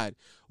outside.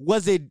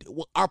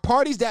 Are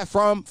parties that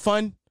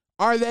fun?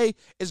 Are they?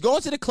 Is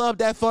going to the club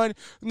that fun?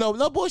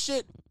 No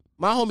bullshit.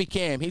 My homie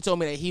Cam, he told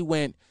me that he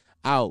went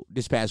out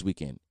this past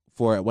weekend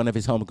for one of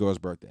his homegirl's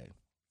birthday.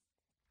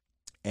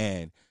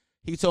 And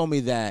he told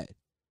me that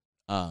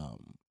I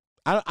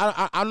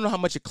don't know how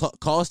much it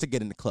costs to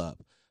get in the club,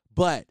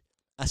 but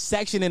a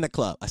section in the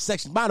club.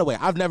 By the way,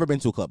 I've never been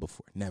to a club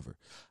before. Never.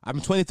 I'm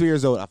 23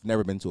 years old. I've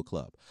never been to a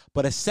club.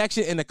 But a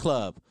section in the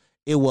club,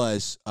 it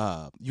was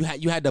you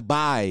had to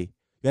buy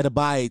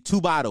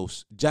 2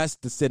 bottles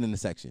just to sit in the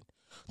section.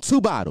 2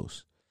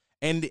 bottles.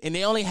 And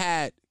they only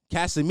had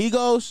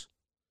Casamigos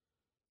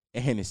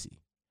and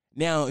Hennessy.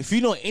 Now, if you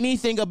know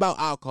anything about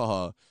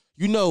alcohol,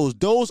 you know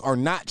those are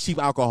not cheap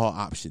alcohol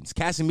options.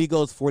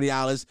 Casamigos,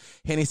 $40,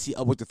 Hennessy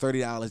upward to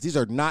 $30. These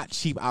are not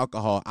cheap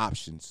alcohol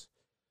options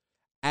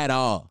at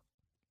all.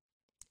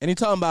 And he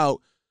talking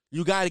about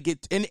you got to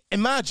get, and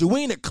mind you,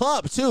 we in a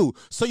club too,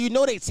 so you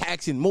know they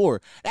taxing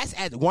more. That's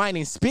at wine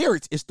and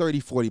spirits is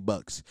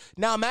 $30-$40.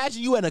 Now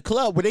imagine you in a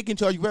club where they can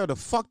charge you whatever the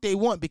fuck they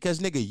want because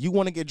nigga, you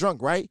want to get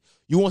drunk, right?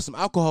 You want some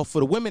alcohol for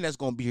the women that's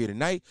going to be here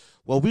tonight.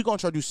 Well, we're going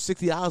to charge you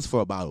 $60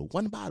 for a bottle,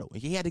 1 bottle.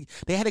 And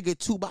they had to get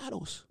 2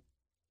 bottles.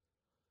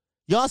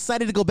 Y'all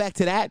excited to go back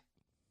to that?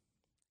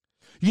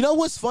 You know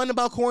what's fun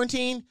about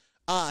quarantine?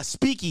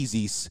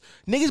 Speakeasies.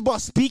 Niggas bought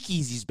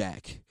speakeasies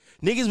back.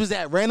 Niggas was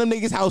at random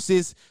niggas'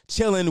 houses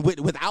chilling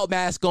without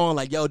mask on.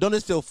 Like, yo, don't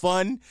this feel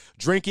fun?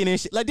 Drinking and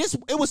shit. Like this,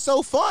 it was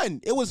so fun.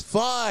 It was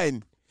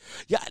fun.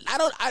 Yeah,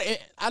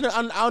 I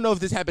don't know if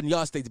this happened in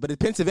y'all states, but in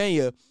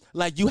Pennsylvania,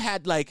 like you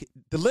had like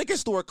the liquor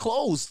store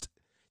closed.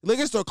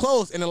 Liquor store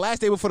closed, and the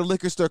last day before the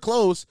liquor store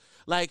closed,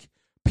 like,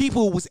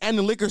 people was in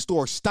the liquor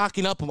store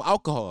stocking up on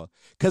alcohol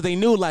because they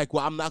knew, like,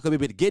 well, I'm not going to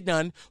be able to get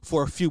none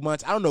for a few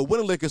months. I don't know when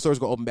the liquor store's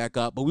going to open back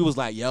up, but we was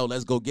like, yo,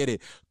 let's go get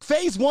it.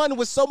 Phase one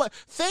was so much.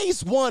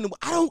 Phase one,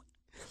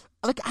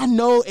 I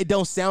know it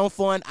don't sound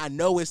fun. I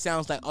know it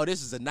sounds like, oh,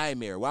 this is a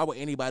nightmare. Why would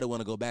anybody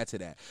want to go back to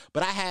that?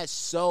 But I had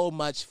so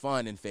much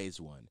fun in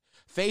phase one.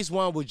 Phase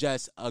one was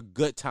just a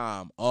good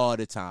time all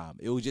the time.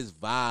 It was just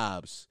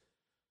vibes.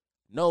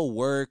 No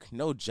work,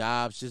 no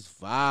jobs, just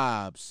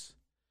vibes.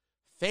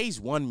 Phase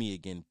one me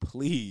again,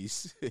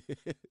 please.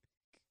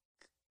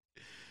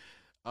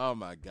 Oh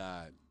my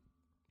God.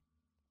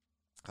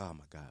 Oh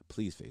my God.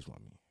 Please phase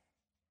one me.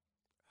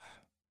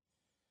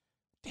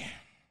 Damn.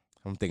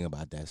 I'm thinking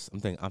about that. I'm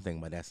thinking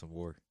about that some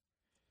more.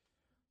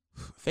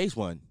 Phase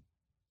one.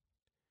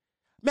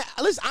 Man,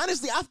 listen,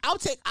 honestly, I'll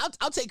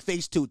take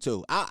phase two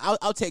too.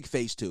 I'll take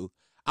phase two.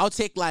 I'll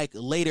take, like,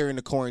 later in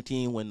the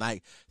quarantine when,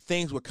 like,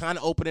 things were kind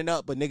of opening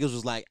up, but niggas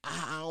was like,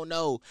 I don't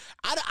know.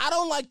 I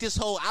don't like this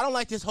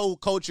whole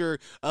culture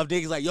of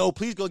niggas like, yo,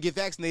 please go get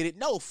vaccinated.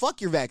 No,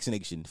 fuck your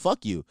vaccination.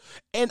 Fuck you.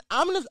 And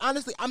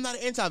honestly, I'm not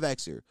an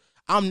anti-vaxxer.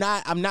 I'm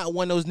not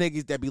one of those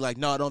niggas that be like,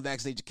 no, don't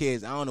vaccinate your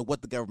kids. I don't know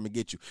what the government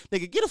get you.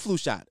 Nigga, get a flu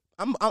shot.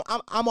 I'm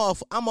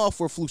all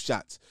for flu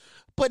shots,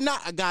 but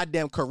not a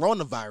goddamn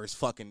coronavirus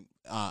fucking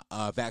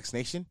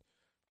vaccination.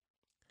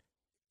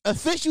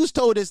 Officials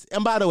told us,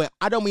 and by the way,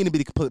 I don't mean to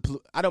be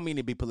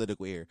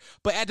political here,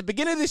 but at the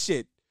beginning of this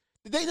shit,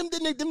 them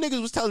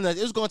niggas was telling us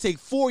it was gonna take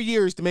 4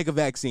 years to make a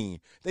vaccine.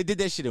 They did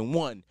that shit in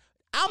 1.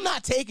 I'm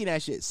not taking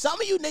that shit. Some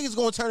of you niggas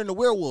gonna turn into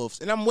werewolves,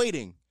 and I'm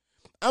waiting.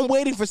 I'm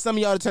waiting for some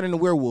of y'all to turn into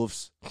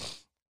werewolves.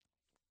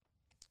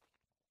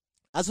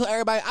 I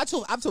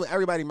told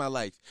everybody in my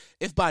life,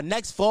 if by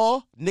next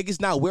fall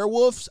niggas not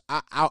werewolves,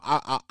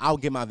 I'll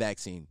get my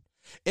vaccine.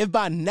 If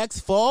by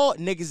next fall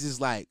niggas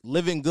is like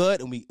living good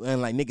and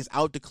like niggas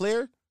out to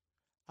clear,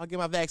 I'll get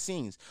my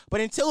vaccines.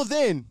 But until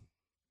then,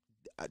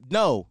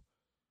 no.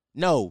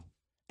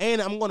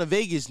 And I'm going to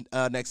Vegas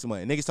next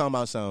month. Niggas talking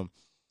about some.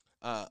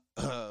 I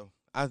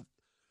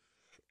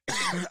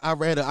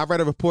read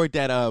a report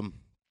that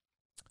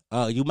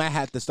you might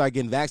have to start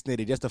getting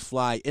vaccinated just to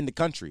fly in the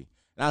country.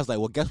 And I was like,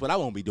 well, guess what I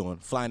won't be doing?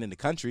 Flying in the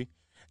country.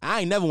 I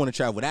ain't never want to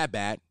travel that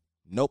bad.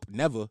 Nope,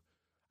 never.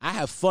 I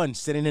have fun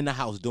sitting in the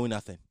house doing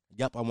nothing.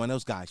 Yep, I'm one of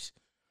those guys.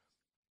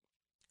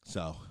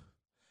 So,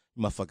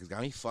 motherfuckers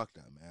got me fucked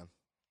up, man.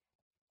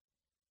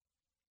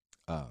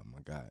 Oh, my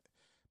God.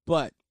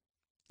 But,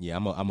 yeah,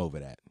 I'm over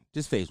that.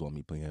 Just phase one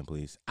me,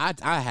 please. I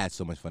had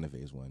so much fun in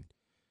phase one.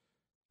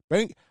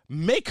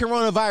 Make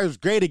coronavirus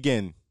great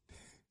again.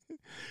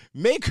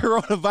 Make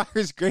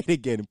coronavirus great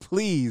again,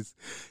 please.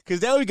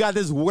 Because now we got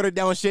this watered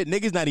down shit.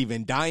 Niggas not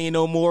even dying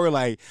no more.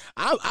 Like,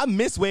 I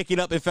miss waking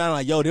up and finding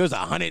like, yo, there's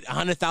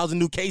 100,000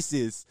 new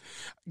cases.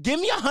 Give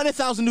me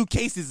 100,000 new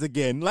cases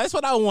again. That's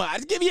what I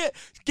want.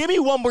 Give me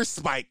one more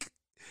spike.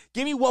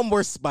 Give me one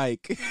more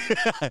spike.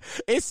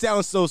 It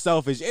sounds so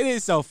selfish. It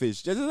is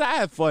selfish. Just I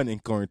have fun in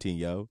quarantine,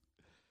 yo.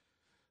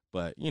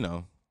 But, you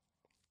know,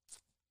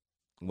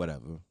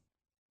 whatever.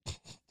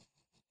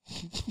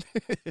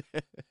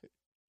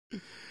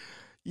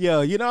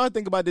 Yo, you know what I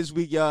think about this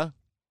week, y'all?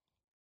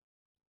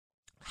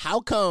 How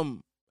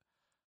come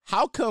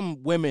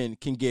women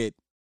can get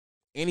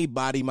any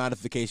body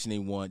modification they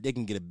want? They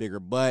can get a bigger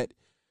butt,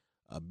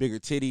 a bigger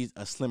titties,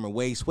 a slimmer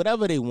waist,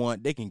 whatever they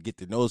want. They can get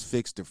their nose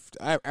fixed,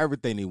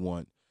 everything they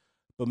want.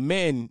 But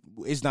men,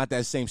 it's not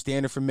that same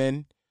standard for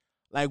men.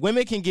 Like,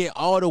 women can get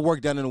all the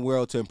work done in the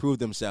world to improve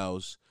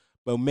themselves,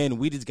 but men,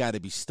 we just got to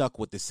be stuck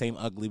with the same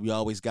ugly we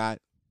always got.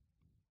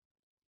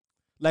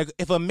 Like,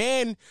 if a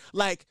man,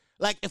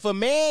 if a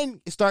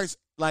man starts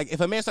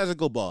to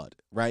go bald,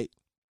 right?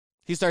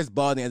 He starts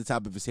balding at the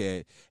top of his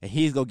head, and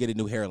he's going to get a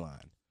new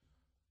hairline.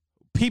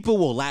 People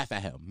will laugh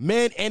at him.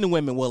 Men and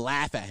women will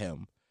laugh at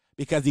him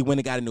because he went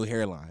and got a new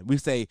hairline. We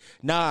say,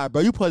 nah,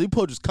 bro, you probably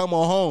just come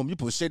on home. You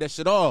supposed to shave that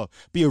shit off.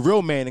 Be a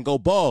real man and go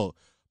bald.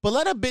 But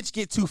let a bitch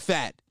get too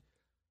fat.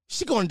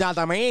 She going down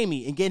to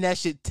Miami and getting that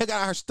shit took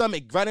out of her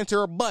stomach right into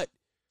her butt.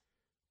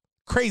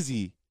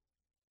 Crazy.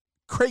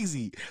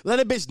 Let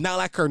a bitch not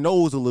like her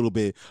nose a little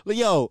bit.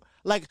 Yo,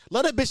 like,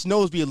 let a bitch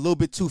nose be a little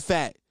bit too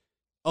fat.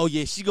 Oh,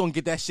 yeah, she gonna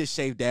get that shit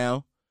shaved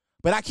down.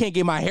 But I can't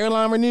get my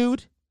hairline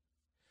renewed.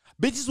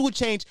 Bitches will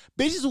change.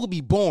 Bitches will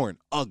be born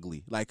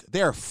ugly. Like,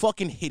 they're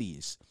fucking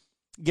hideous.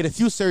 Get a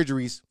few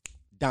surgeries,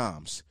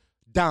 dom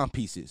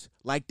pieces,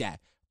 like that.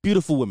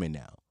 Beautiful women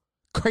now.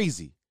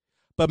 Crazy.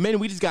 But men,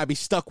 we just gotta be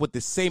stuck with the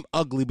same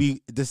ugly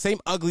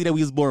that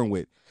we was born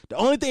with. The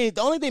only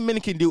thing men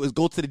can do is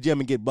go to the gym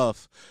and get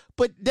buff.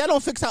 But that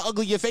don't fix how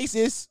ugly your face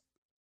is.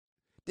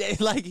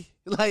 Like,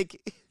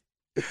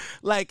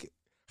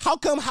 how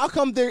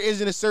come there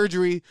isn't a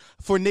surgery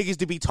for niggas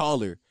to be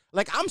taller?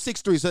 Like, I'm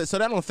 6'3", so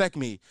that don't affect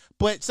me.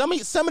 But some of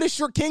the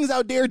short kings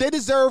out there, they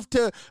deserve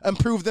to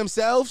improve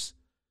themselves.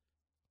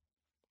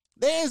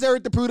 They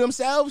deserve to prove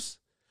themselves.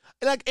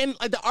 And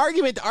the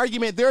argument,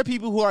 there are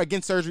people who are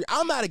against surgery.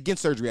 I'm not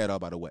against surgery at all,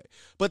 by the way.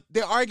 But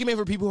the argument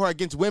for people who are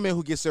against women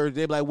who get surgery,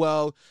 they're like,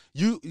 well,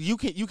 you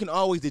can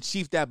always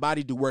achieve that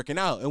body through working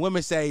out. And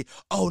women say,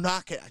 oh, no,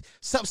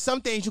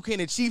 some things you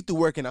can't achieve through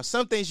working out.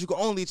 Some things you can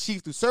only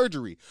achieve through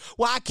surgery.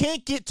 Well, I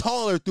can't get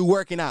taller through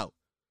working out.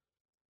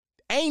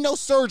 Ain't no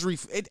surgery.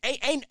 There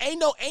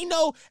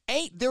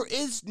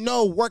is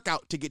no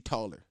workout to get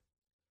taller.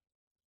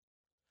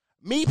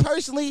 Me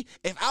personally,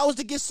 if I was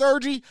to get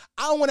surgery,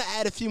 I want to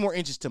add a few more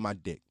inches to my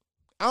dick.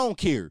 I don't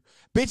care.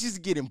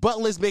 Bitches getting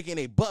buttless, making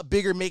a butt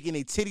bigger, making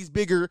a titties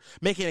bigger,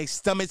 making a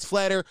stomachs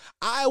flatter.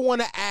 I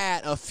want to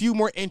add a few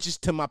more inches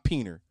to my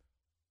peener.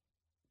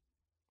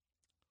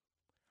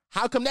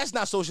 How come that's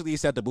not socially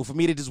acceptable for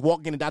me to just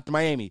walk in to Dr.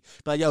 Miami?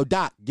 Be like, yo,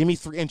 doc, give me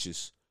 3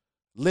 inches.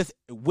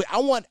 I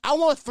want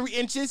 3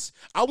 inches.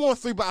 I want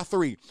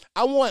 3x3.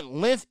 I want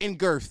length and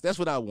girth. That's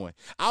what I want.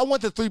 I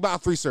want the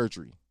 3x3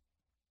 surgery.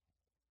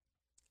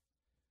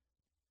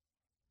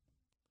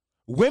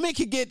 Women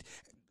can get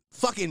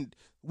fucking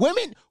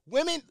women.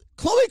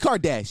 Khloe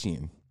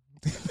Kardashian,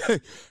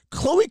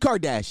 Khloe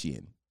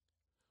Kardashian,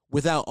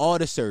 without all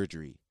the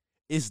surgery,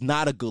 is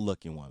not a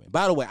good-looking woman.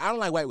 By the way, I don't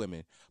like white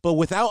women, but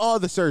without all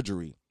the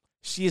surgery,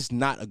 she is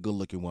not a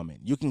good-looking woman.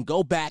 You can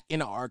go back in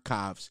the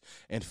archives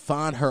and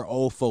find her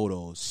old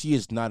photos. She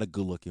is not a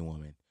good-looking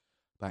woman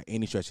by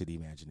any stretch of the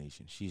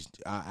imagination.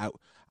 I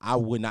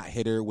would not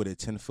hit her with a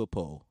 10-foot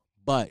pole,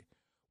 but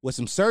with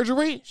some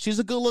surgery, she's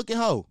a good-looking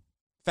hoe.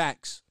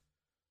 Facts.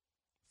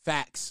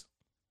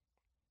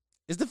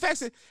 It's the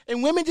facts that,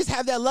 and women just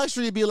have that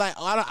luxury to be like,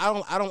 oh,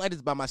 I don't like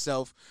this by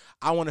myself.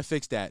 I want to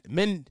fix that.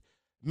 Men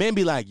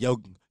be like,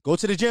 yo, go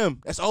to the gym.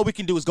 That's all we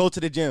can do is go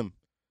to the gym.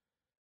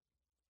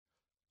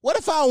 What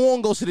if I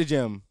won't go to the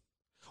gym?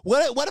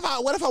 What if I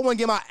want to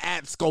get my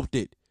abs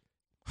sculpted?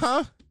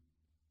 Huh?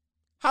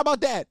 How about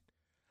that?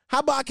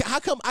 How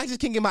come I just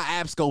can't get my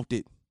abs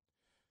sculpted?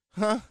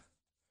 Huh?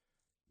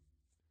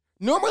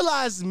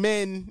 Normalize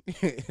men.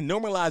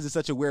 Normalize is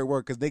such a weird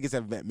word because niggas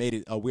have made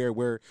it a weird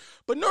word.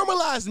 But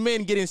normalize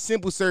men getting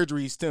simple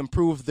surgeries to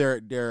improve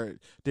their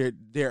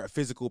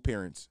physical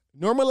appearance.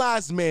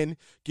 Normalize men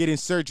getting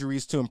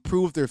surgeries to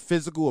improve their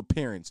physical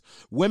appearance.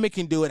 Women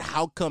can do it.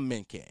 How come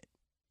men can't?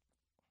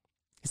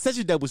 It's such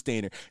a double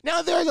standard.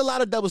 Now there's a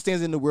lot of double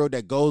standards in the world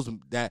that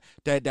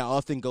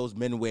often goes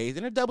men's ways,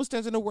 and there are double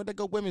standards in the world that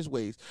go women's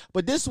ways.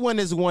 But this one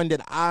is one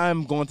that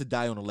I'm going to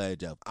die on the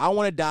ledge of. I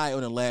want to die on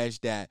the ledge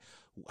that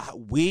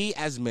we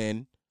as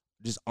men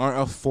just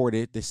aren't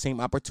afforded the same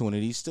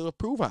opportunities to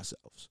improve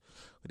ourselves.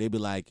 They be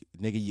like,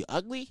 nigga, you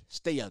ugly?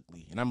 Stay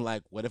ugly. And I'm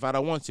like, what if I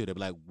don't want to? They be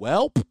like,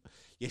 welp,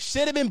 you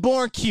should have been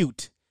born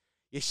cute.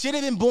 You should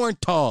have been born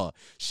tall.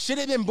 Should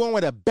have been born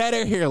with a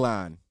better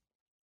hairline.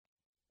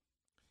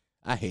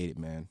 I hate it,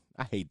 man.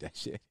 I hate that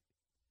shit.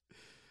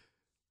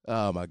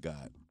 Oh my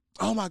God.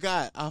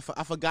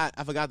 I forgot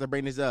to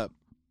bring this up.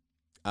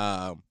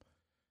 I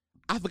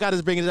forgot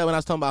to bring this up when I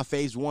was talking about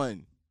phase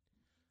 1.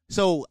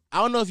 So I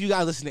don't know if you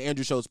guys listen to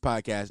Andrew Schultz's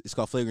podcast. It's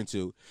called Flagrant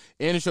 2.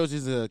 Andrew Schultz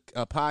is a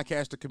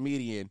podcaster,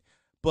 comedian,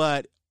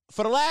 but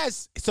for the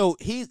last, so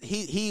he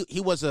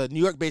was a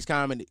New York-based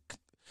comedy.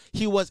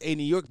 He was a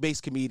New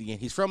York-based comedian.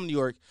 He's from New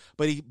York,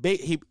 but he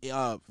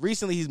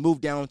recently he's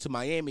moved down to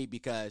Miami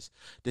because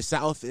the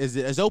South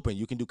is open.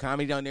 You can do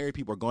comedy down there.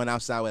 People are going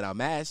outside without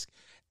masks,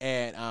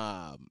 and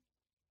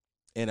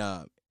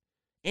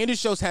Andrew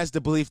Schultz has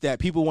the belief that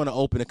people want to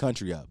open the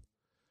country up.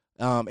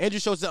 Andrew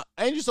Schultz is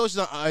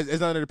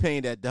under the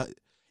opinion that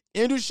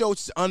Andrew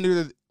Schultz is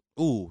under the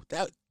y'all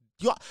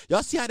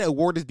see how that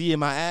word is being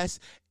my ass.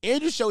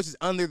 Andrew Schultz is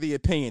under the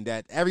opinion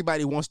that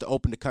everybody wants to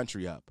open the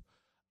country up.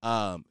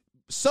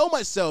 So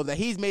much so that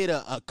he's made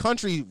a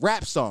country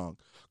rap song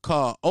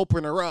called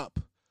 "Open Her Up."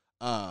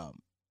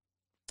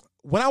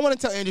 What I want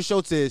to tell Andrew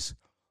Schultz is,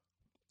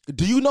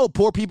 do you know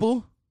poor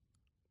people?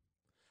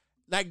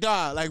 Like,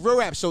 dog, like real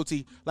rap, Schultz.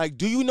 Like,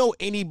 do you know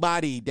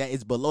anybody that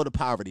is below the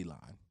poverty line?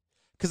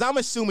 Because I'm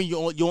assuming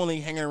you're only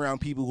hanging around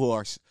people who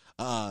are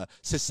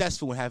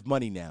successful and have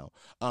money now.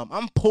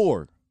 I'm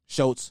poor,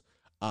 Schultz.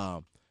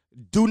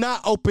 Do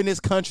not open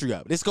this country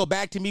up. Let's go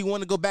back to me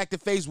wanting to go back to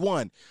phase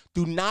 1.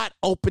 Do not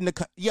open the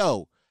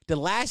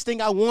last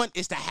thing I want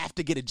is to have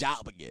to get a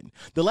job again.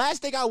 The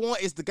last thing I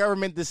want is the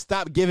government to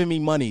stop giving me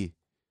money.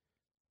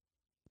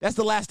 That's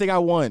the last thing I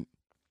want.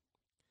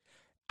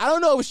 I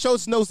don't know if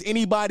Schultz knows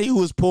anybody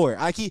who is poor.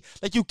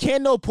 You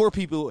can't know poor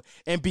people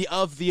and be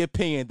of the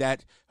opinion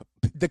that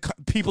the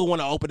people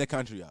want to open the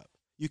country up.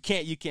 You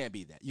can't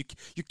be that. You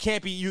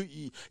can't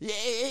be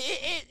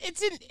it's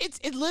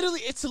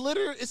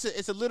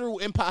a literal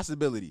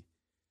impossibility.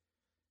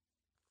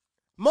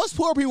 Most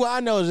poor people I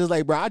know is just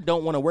like, bro, I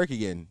don't want to work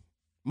again.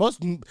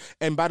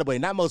 And by the way,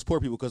 not most poor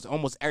people, because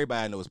almost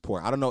everybody I know is poor.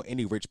 I don't know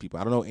any rich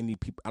people. I don't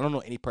know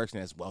any person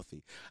that's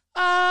wealthy.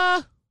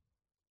 I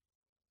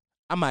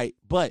might,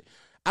 but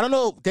I don't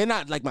know. They're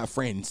not like my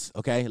friends,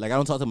 okay? Like I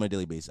don't talk to them on a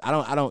daily basis. I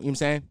don't, you know what I'm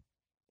saying?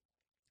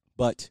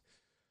 But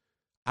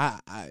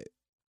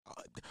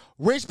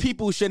rich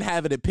people shouldn't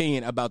have an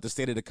opinion about the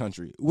state of the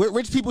country.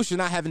 Rich people should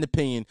not have an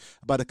opinion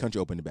about the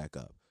country opening back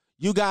up.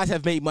 you guys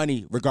have made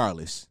money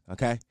regardless.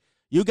 Okay,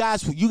 you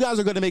guys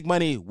are going to make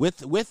money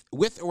with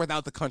or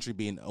without the country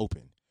being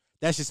open.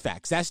 That's just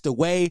facts. That's the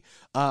way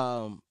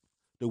the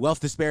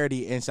wealth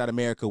disparity inside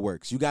America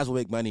works. You guys will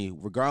make money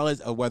regardless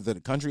of whether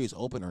the country is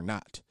open or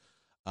not.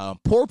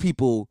 Poor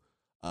people.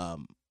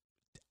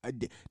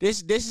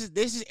 This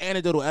is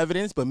anecdotal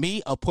evidence, but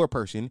me, a poor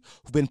person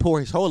who's been poor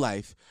his whole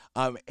life,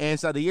 and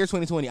so the year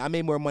 2020, I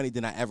made more money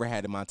than I ever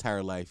had in my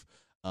entire life,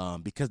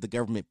 because the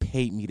government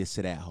paid me to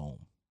sit at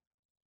home.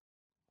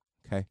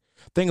 Okay,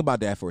 think about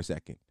that for a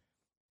second.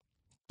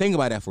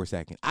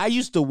 I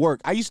used to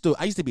work. I used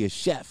to be a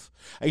chef.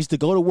 I used to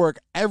go to work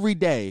every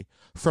day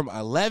from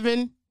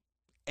 11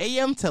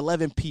 a.m. to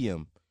 11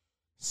 p.m.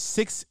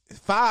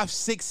 5,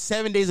 6,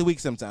 7 days a week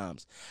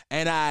sometimes.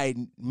 And I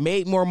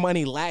made more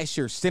money last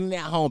year sitting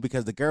at home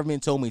because the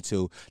government told me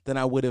to than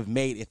I would have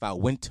made if I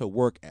went to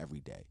work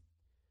every day.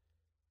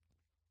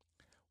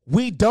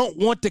 We don't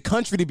want the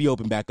country to be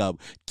open back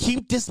up.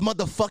 Keep this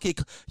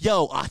motherfucking,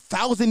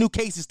 1,000 new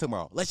cases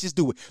tomorrow. Let's just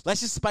do it.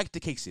 Let's just spike the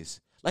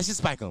cases. Let's just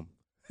spike them.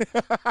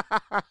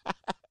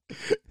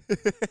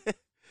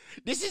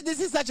 This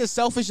is such a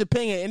selfish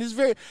opinion, and it's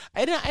very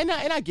and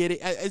I get it.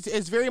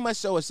 It's very much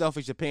so a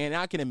selfish opinion.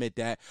 And I can admit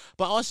that,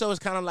 but also it's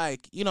kind of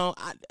like,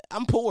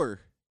 I'm poor.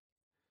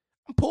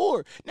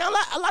 Now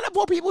a lot of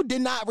poor people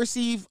did not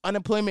receive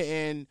unemployment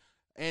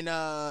and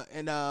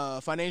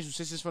financial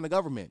assistance from the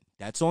government.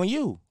 That's on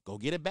you. Go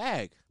get a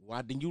bag.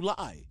 Why didn't you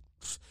lie?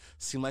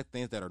 Seem like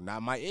things that are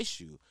not my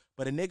issue.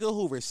 But a nigga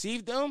who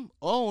received them,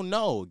 oh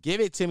no, give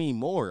it to me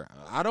more.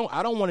 I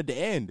don't want it to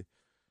end.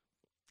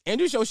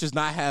 Andrew Schultz does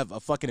not have a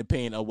fucking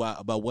opinion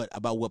about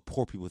what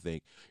poor people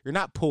think. You're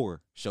not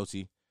poor, Schultz.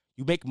 You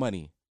make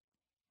money.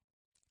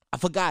 I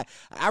forgot.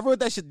 I wrote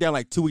that shit down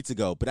like 2 weeks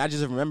ago, but I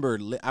just remember.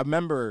 I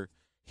remember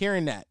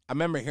hearing that. I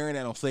remember hearing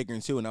that on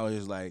Flagrant 2, and I was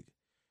just like,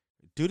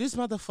 do this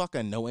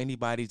motherfucker know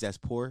anybody that's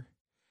poor?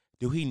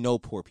 Do he know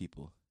poor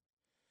people?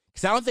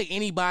 Because I don't think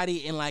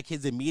anybody in like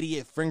his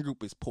immediate friend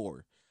group is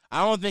poor.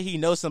 I don't think he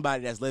knows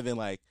somebody that's living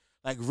like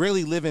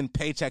really living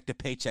paycheck to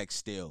paycheck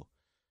still.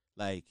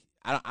 Like,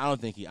 I don't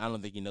think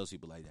he knows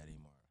people like that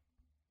anymore.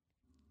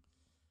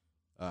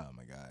 Oh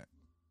my God.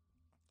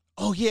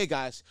 Oh yeah,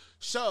 guys.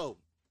 So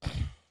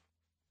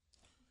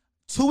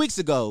 2 weeks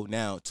ago,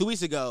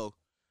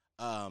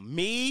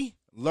 me,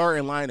 Laura,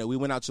 and Lina, we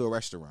went out to a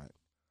restaurant.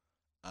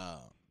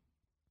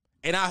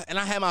 And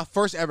I had my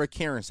first ever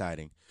Karen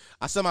sighting.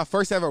 I saw my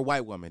first ever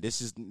white woman. This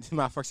is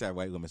my first ever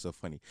white woman. So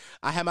funny.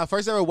 I had my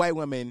first ever white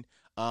woman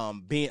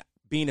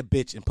being a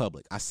bitch in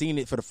public. I seen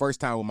it for the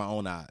first time with my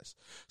own eyes.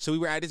 So we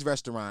were at this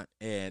restaurant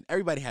and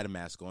everybody had a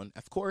mask on,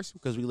 of course,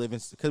 because we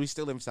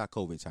still live inside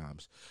COVID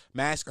times.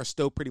 Masks are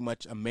still pretty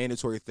much a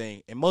mandatory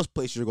thing, and most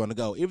places you're going to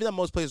go. Even though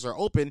most places are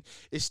open,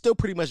 it's still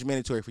pretty much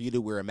mandatory for you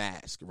to wear a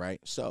mask,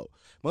 right? So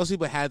most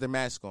people had their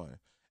mask on.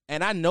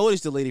 And I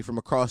noticed the lady from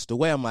across the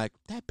way. I'm like,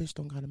 that bitch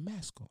don't got a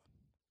mask on.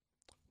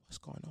 What's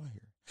going on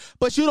here?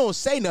 But you don't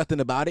say nothing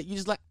about it. You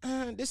just like,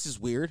 this is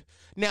weird.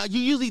 Now, you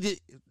usually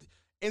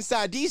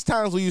inside these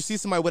times when you see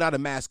somebody without a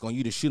mask on,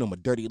 you just shoot them a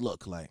dirty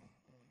look, like.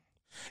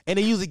 And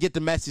they usually get the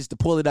message to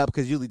pull it up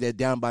because usually they're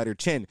down by their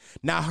chin.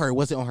 Not her. It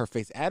wasn't on her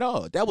face at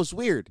all. That was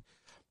weird.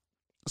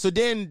 So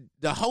then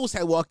the host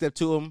had walked up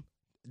to him.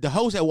 The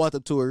host had walked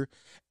up to her,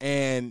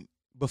 and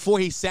before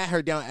he sat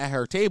her down at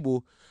her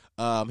table,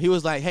 he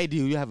was like, hey, do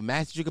you have a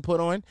mask that you can put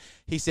on?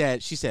 She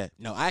said,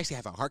 no, I actually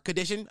have a heart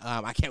condition.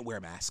 I can't wear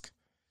a mask.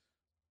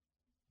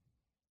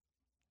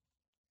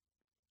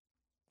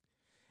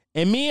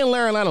 And me and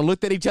Larry and Lana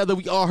looked at each other.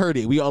 We all heard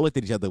it. We all looked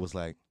at each other. It was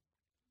like,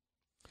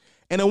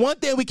 and the one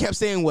thing we kept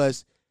saying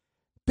was,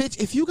 bitch,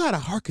 if you got a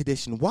heart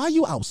condition, why are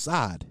you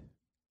outside?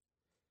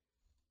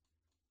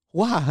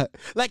 Why?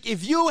 Like,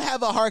 if you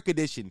have a heart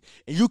condition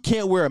and you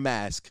can't wear a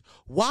mask,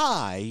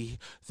 why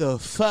the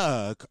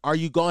fuck are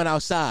you going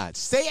outside?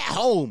 Stay at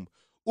home.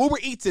 Uber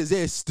Eats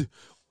exists.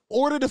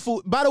 Order the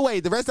food. By the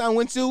way, the restaurant I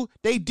went to,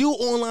 they do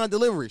online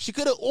delivery. She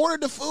could have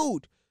ordered the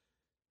food.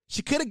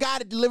 She could have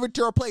got it delivered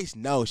to her place.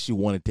 No, she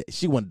wanted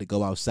to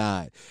go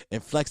outside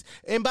and flex.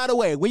 And by the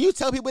way, when you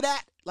tell people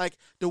that, like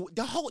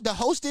the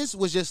hostess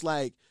was just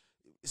like,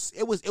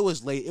 it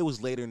was late. It was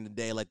later in the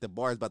day. Like the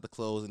bar's about to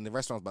close and the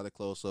restaurant's about to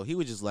close. So he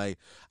was just like,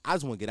 I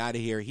just want to get out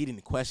of here. He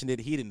didn't question it.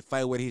 He didn't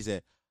fight with it. He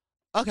said,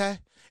 okay,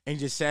 and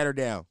just sat her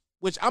down,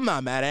 which I'm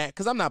not mad at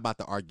because I'm not about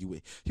to argue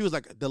with. He was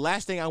like, the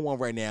last thing I want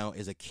right now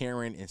is a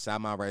Karen inside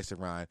my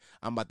restaurant.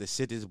 I'm about to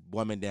sit this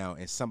woman down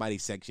in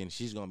somebody's section.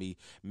 She's going to be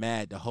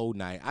mad the whole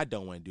night. I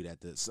don't want to do that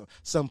to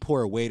some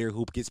poor waiter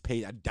who gets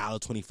paid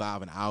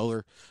 $1.25 an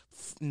hour.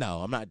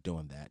 No, I'm not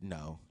doing that.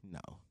 No.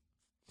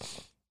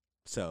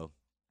 So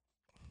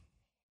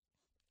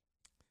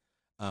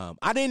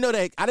I didn't know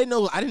that.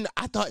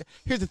 I thought,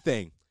 here's the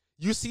thing.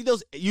 You see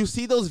those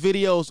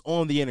videos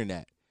on the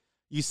internet.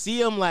 You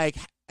see them like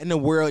in the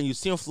world, and you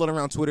see them floating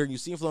around Twitter, and you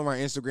see them floating around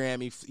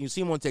Instagram, you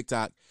see them on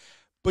TikTok,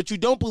 but you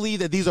don't believe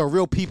that these are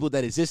real people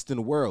that exist in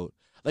the world.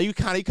 Like you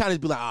kind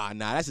of be like,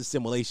 nah, that's a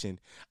simulation.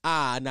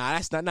 Nah,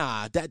 that's not.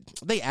 Nah, that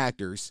they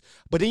actors.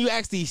 But then you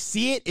actually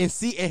see it and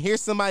hear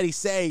somebody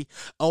say,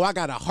 "Oh, I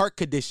got a heart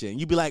condition."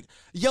 You be like,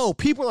 "Yo,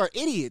 people are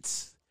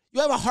idiots.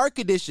 You have a heart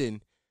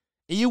condition,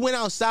 and you went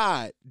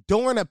outside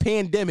during a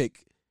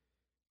pandemic.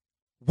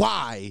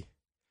 Why?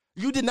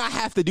 You did not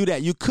have to do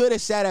that. You could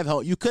have sat at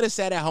home. You could have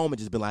sat at home and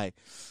just been like."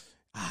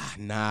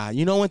 Nah.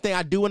 You know one thing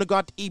I do want to go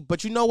out to eat,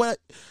 but you know what?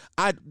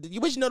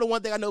 You wish you know the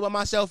one thing I know about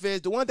myself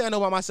is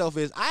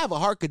I have a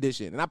heart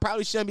condition, and I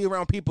probably shouldn't be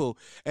around people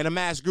in a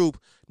mass group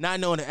not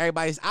knowing that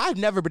everybody's. I've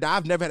never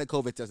had a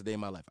COVID test a day in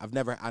my life. I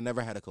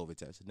never had a COVID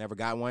test. Never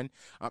got one.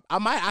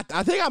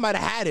 I think I might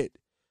have had it,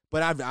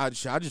 but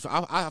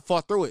I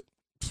fought through it.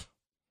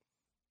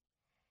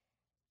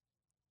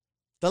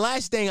 The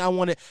last thing I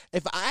wanted,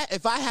 if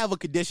I have a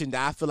condition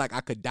that I feel like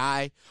I could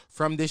die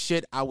from this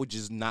shit, I would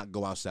just not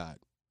go outside.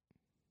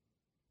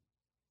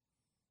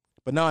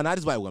 But no, not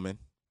as white women.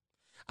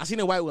 I seen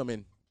a white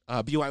woman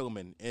be a white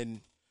woman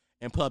in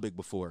public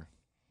before,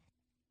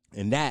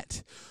 and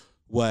that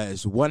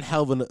was one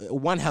hell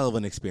of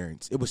an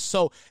experience. It was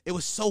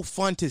so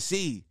fun to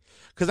see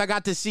because I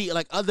got to see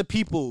like other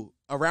people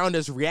around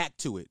us react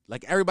to it.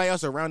 Like everybody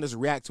else around us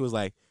react to it.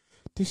 Like,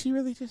 did she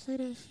really just say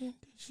that shit?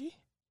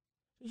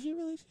 Did she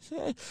really just say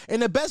that?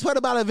 And the best part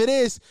about it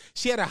is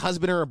she had a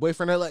husband or a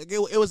boyfriend. Or like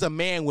it was a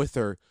man with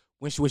her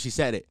when she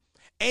said it.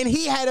 And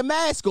he had a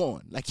mask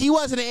on. Like, he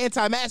wasn't an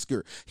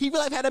anti-masker. He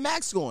really had a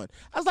mask on.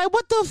 I was like,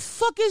 what the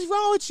fuck is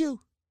wrong with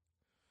you?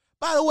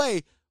 By the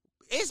way,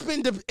 it's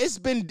been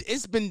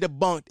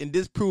debunked and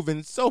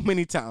disproven so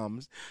many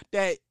times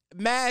that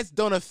masks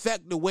don't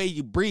affect the way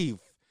you breathe.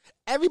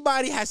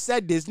 Everybody has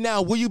said this.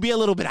 Now, will you be a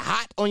little bit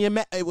hot on your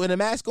with a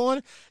mask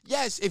on?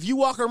 Yes, if you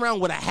walk around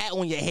with a hat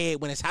on your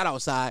head when it's hot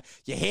outside,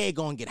 your head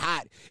gonna get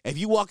hot. If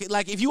you walk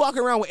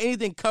around with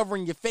anything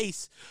covering your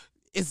face,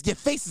 your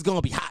face is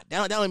gonna be hot.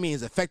 That don't mean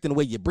it's affecting the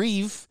way you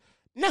breathe.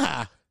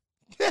 Nah,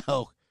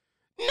 no,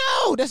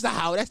 that's not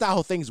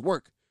how things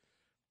work.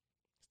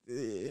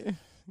 You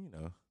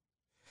know,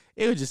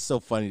 it was just so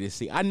funny to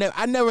see. I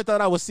never thought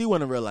I would see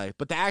one in real life,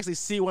 but to actually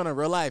see one in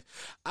real life,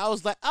 I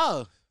was like,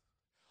 oh,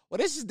 well,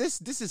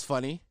 this is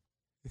funny.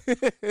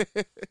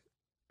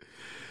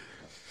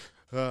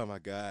 Oh my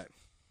God.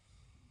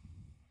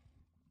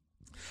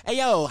 Hey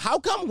yo, how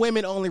come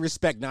women only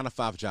respect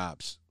 9-to-5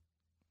 jobs?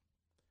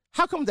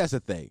 How come that's a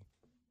thing?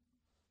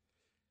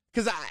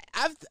 Because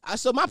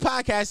so my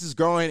podcast is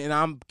growing and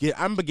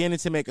I'm beginning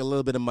to make a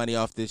little bit of money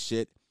off this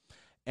shit.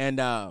 And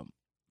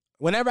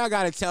whenever I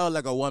gotta tell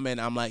like a woman,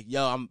 I'm like,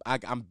 yo,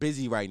 I'm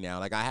busy right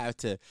now. Like I have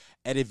to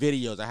edit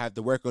videos, I have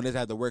to work on this, I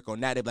have to work on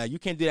that. They're like, you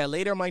can't do that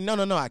later. I'm like, no,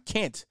 I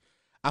can't.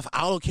 I've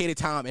allocated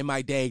time in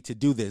my day to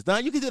do this. No,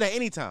 you can do that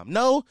anytime.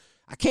 No,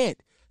 I can't.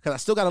 Because I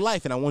still got a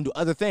life and I want to do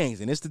other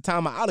things. And it's the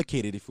time I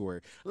allocated it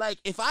for. Like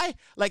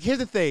here's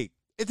the thing.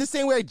 It's the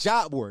same way a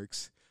job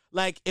works.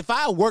 Like, if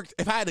I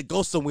had to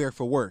go somewhere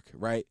for work,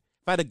 right?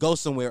 If I had to go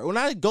somewhere, or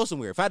not go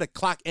somewhere, if I had to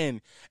clock in,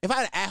 if I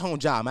had an at-home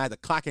job, I had to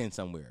clock in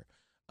somewhere.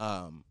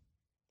 And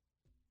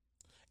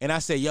I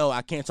say, yo,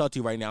 I can't talk to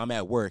you right now, I'm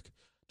at work.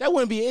 That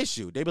wouldn't be an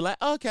issue. They'd be like,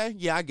 oh, okay,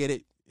 yeah, I get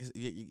it.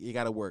 You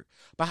got to work.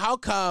 But how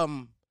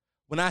come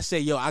when I say,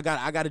 yo, I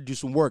got to do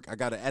some work, I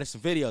got to edit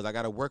some videos, I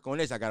got to work on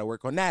this, I got to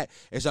work on that,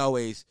 it's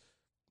always,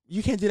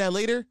 you can't do that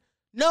later?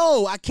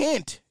 No, I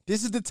can't.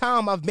 This is the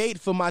time I've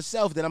made for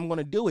myself that I'm going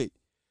to do it.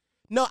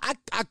 No,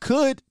 I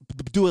could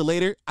do it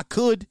later. I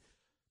could.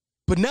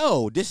 But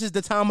no, this is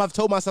the time I've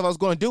told myself I was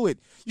going to do it.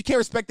 You can't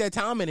respect that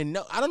time and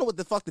no, I don't know what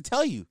the fuck to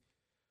tell you.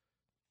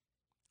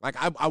 Like,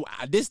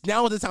 this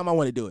now is the time I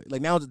want to do it.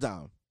 Like, now is the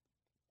time.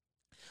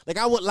 Like,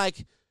 I would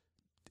like,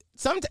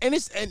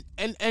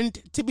 and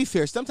to be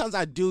fair, sometimes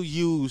I do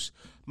use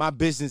my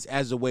business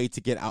as a way to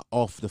get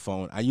off the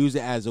phone. I use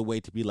it as a way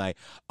to be like,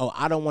 oh,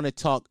 I don't want to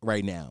talk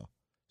right now.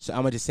 So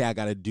I'm going to just say I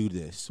got to do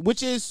this,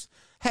 which is,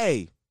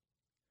 hey,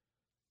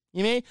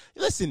 you mean?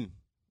 Listen,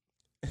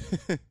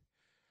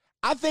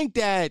 I think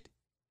that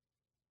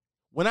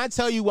when I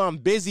tell you I'm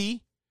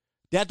busy,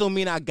 that don't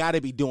mean I got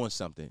to be doing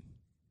something.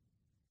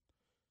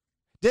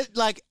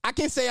 Like, I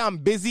can say I'm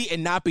busy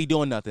and not be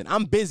doing nothing.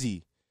 I'm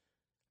busy.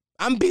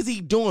 I'm busy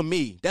doing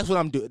me. That's what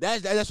I'm doing.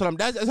 That's what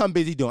I'm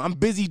busy doing. I'm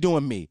busy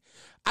doing me.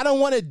 I don't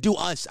want to do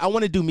us. I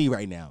want to do me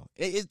right now.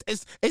 Is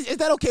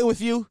that okay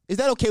with you? Is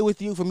that okay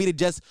with you for me to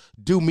just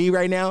do me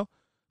right now?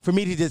 For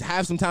me to just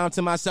have some time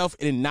to myself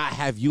and not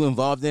have you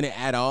involved in it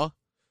at all?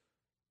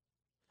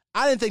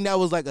 I didn't think that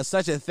was like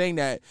such a thing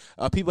that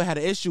people had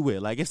an issue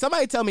with. Like, if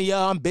somebody tell me, yo,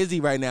 I'm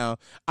busy right now,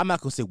 I'm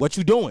not going to say, what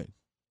you doing?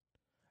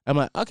 I'm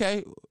like,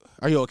 okay,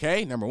 are you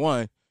okay? Number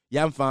one,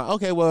 yeah, I'm fine.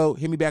 Okay, well,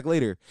 hit me back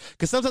later.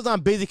 Because sometimes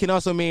I'm busy can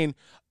also mean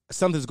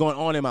something's going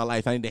on in my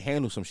life. I need to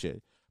handle some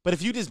shit. But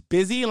if you're just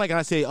busy, and like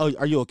I say, oh,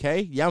 are you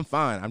okay? Yeah, I'm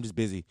fine. I'm just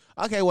busy.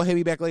 Okay, well, hit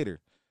me back later.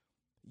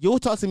 You'll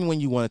talk to me when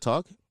you want to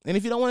talk. And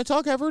if you don't want to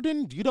talk ever,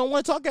 then you don't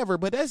want to talk ever.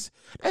 But that's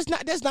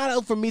not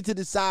up for me to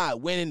decide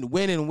when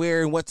and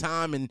where and what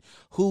time and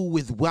who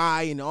with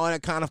why and all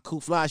that kind of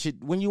cool fly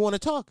shit when you want to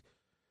talk.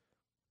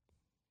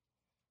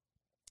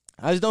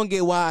 I just don't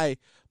get why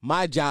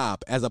my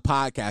job as a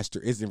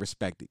podcaster isn't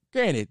respected.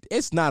 Granted,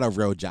 it's not a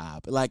real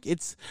job. Like,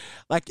 it's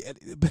like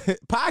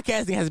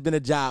podcasting has been a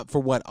job for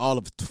what, all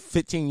of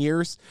 15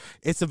 years?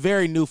 It's a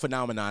very new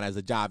phenomenon as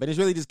a job, and it's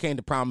really just came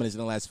to prominence in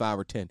the last 5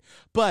 or 10.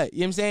 But, you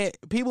know what I'm saying?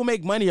 People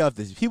make money off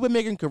this. People are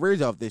making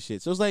careers off this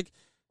shit. So it's like,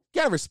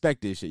 you gotta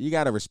respect this shit. You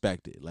gotta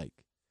respect it. Like,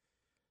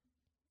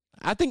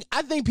 I think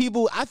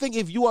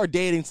if you are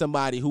dating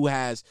somebody who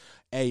has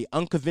a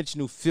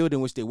unconventional field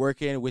in which they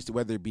work in,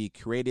 whether it be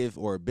creative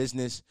or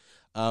business,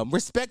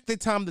 respect the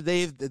time that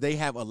they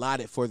have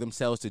allotted for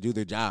themselves to do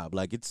their job.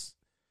 Like, it's,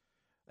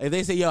 if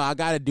they say, yo, I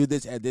gotta do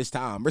this at this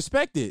time,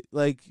 respect it.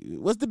 Like,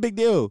 what's the big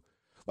deal?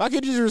 Why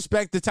can't you just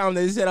respect the time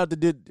that they set out to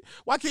do?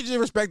 Why can't you just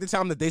respect the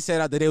time that they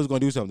set out that they was gonna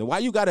do something? Why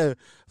you gotta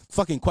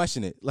fucking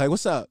question it? Like,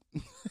 what's up?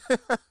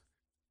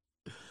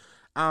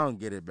 I don't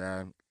get it,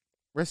 man.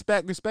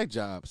 Respect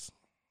jobs.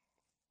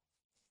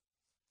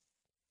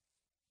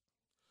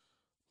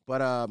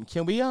 But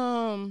can we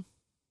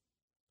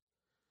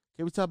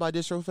talk about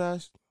this real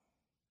fast?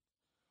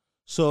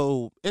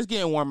 So it's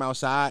getting warm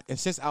outside, and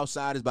since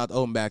outside is about to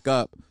open back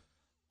up,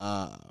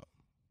 I've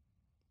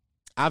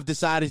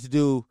decided to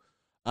do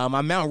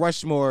my Mount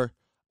Rushmore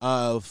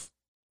of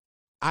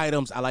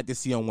items I like to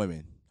see on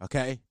women.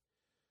 Okay,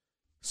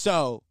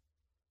 so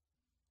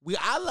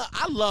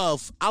I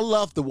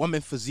love the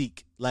woman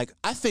physique. Like,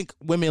 I think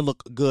women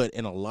look good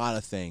in a lot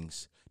of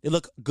things. They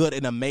look good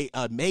and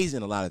amazing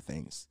in a lot of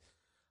things.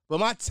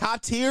 But my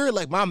top tier,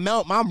 like my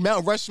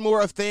Mount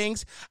Rushmore of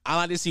things, I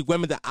like to see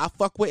women that I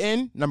fuck with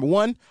in. Number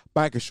one,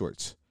 biker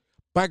shorts.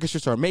 Biker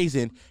shorts are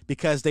amazing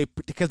because they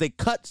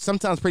cut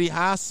sometimes pretty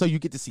high, so you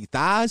get to see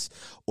thighs.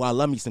 Well, I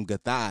love me some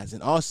good thighs,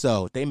 and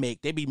also they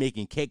be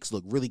making cakes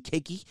look really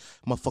cakey.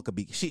 Motherfucker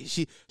be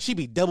she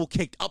be double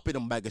caked up in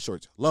them biker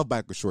shorts. Love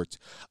biker shorts.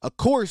 Of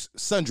course,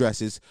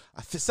 sundresses.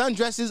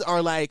 Sundresses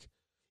are like,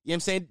 you know what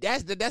I'm saying?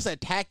 That's a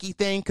tacky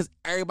thing because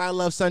everybody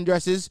loves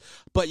sundresses,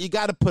 but you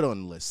got to put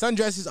on the list.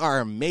 Sundresses are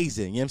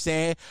amazing. You know what I'm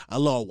saying? A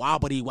little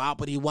wobbly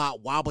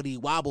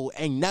wobble.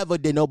 Ain't never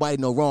did nobody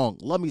no wrong.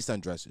 Love me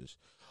sundresses.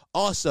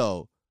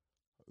 Also,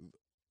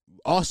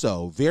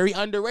 very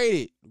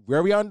underrated.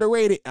 Very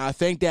underrated. I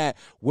think that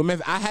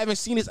women, I haven't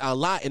seen this a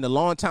lot in a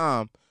long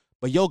time,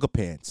 but yoga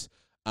pants.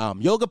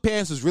 Yoga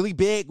pants was really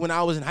big when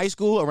I was in high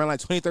school, around like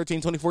 2013,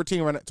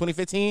 2014, around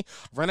 2015.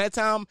 Around that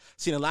time,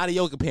 seen a lot of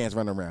yoga pants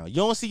running around. You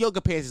don't see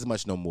yoga pants as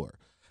much no more.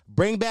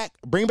 Bring back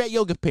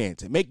yoga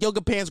pants. Make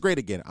yoga pants great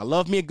again. I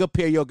love me a good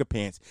pair of yoga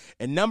pants.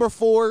 And number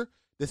 4,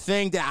 the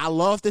thing that I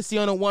love to see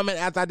on a woman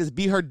after I just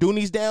beat her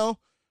doonies down,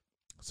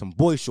 some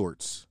boy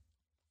shorts.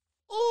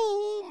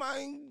 Oh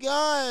my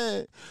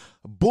God.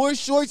 Boy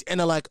shorts and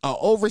a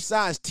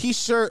oversized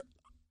t-shirt.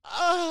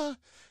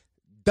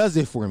 Does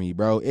it for me,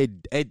 bro.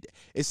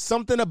 It's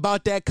something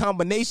about that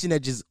combination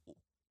that just,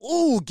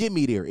 get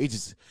me there.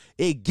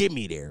 It get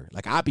me there.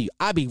 Like, I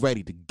be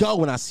ready to go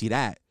when I see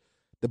that.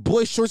 The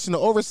boy shorts and the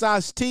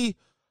oversized tee.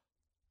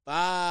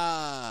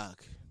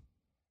 Fuck.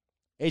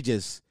 It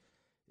just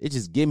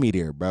get me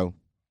there, bro.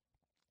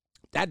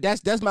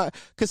 That's my,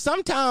 cause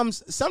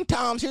sometimes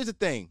here's the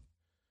thing.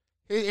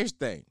 Here's the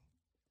thing.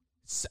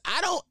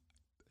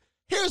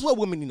 Here's what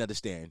women need to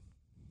understand.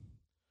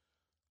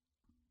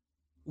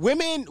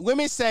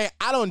 Women say,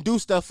 I don't do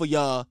stuff for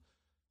y'all.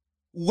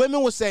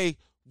 Women will say,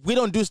 we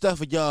don't do stuff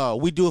for y'all.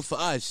 We do it for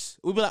us.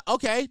 We'll be like,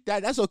 okay,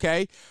 that's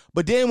okay.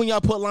 But then when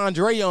y'all put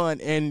lingerie on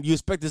and you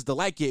expect us to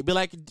like it, be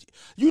like,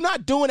 you're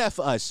not doing that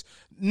for us.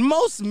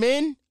 Most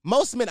men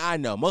I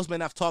know, most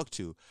men I've talked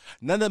to,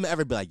 none of them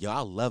ever be like, yo, I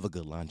love a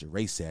good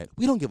lingerie set.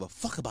 We don't give a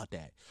fuck about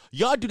that.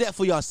 Y'all do that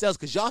for yourselves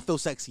because y'all feel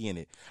sexy in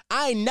it.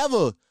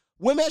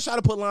 Women try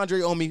to put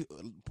lingerie on me.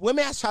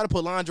 Women try to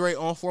put lingerie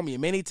on for me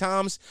many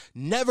times.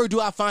 Never do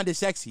I find it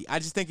sexy. I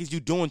just think it's you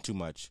doing too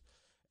much.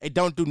 It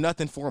don't do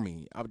nothing for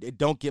me. It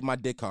don't get my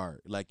dick hard.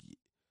 Like,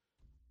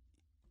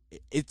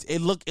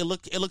 it look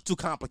too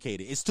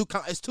complicated. It's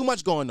too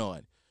much going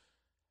on.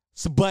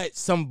 So, but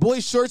some boy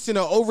shorts and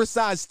an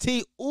oversized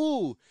tee.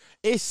 Ooh,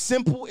 it's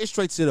simple. It's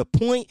straight to the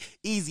point.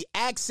 Easy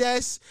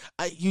access.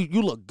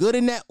 You look good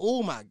in that.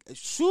 Oh my,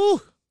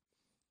 shoo.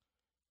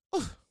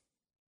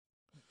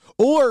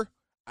 Or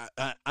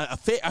a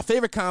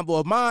favorite combo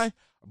of mine: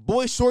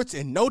 boy shorts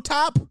and no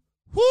top.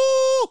 Woo!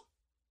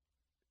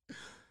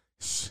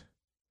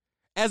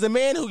 As a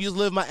man who used to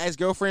live with my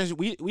ex-girlfriends,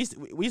 we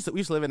used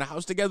to live in a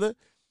house together.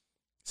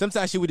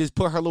 Sometimes she would just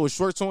put her little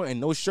shorts on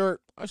and no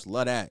shirt. I just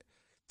love that.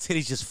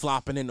 Titties just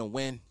flopping in the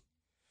wind.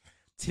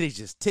 Titty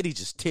just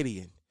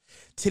tittying.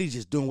 Titty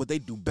just doing what they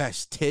do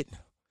best.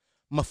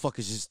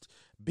 Motherfuckers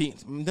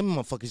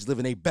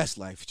living their best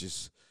life.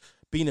 Just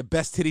being the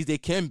best titties they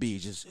can be.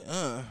 Just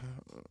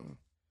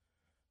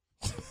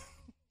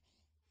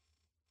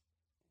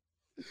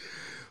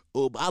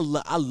Oh,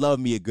 I love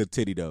me a good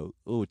titty though.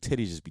 Oh,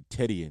 titty just be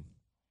tittying.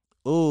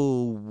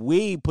 Oh,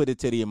 we put a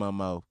titty in my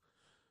mouth.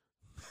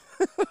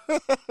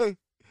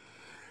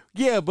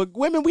 Yeah, but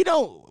women, we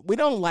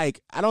don't like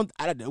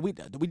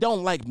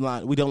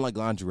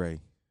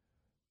lingerie.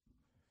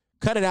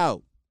 Cut it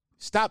out.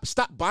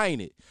 Stop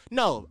buying it.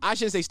 No, I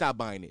shouldn't say stop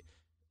buying it.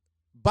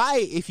 buy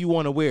it if you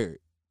want to wear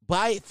it.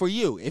 Buy it for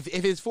you. If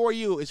it's for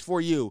you, it's for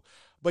you.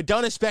 But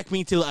don't expect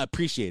me to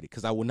appreciate it,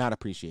 because I will not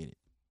appreciate it.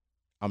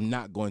 I'm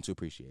not going to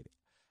appreciate it.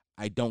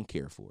 I don't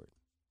care for it.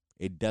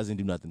 It doesn't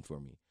do nothing for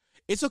me.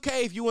 It's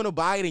okay if you want to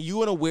buy it and you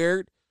want to wear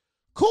it.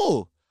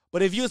 Cool.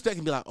 But if you expect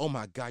me to be like, oh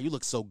my God, you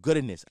look so good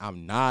in this.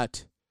 I'm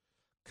not.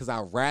 Because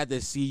I'd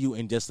rather see you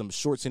in just some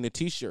shorts and a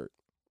t-shirt.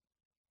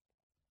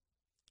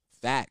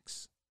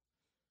 Facts.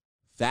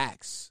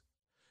 Facts.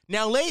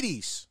 Now,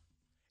 ladies,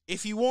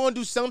 if you want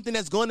to do something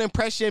that's going to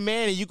impress your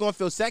man and you're going to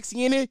feel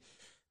sexy in it,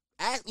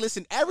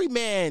 listen, every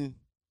man,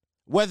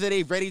 whether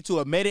they ready to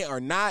admit it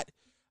or not,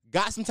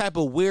 got some type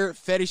of weird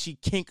fetishy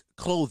kink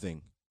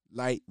clothing.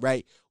 Like,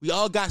 right? We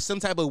all got some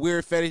type of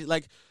weird fetish.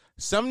 Like,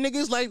 some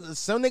niggas like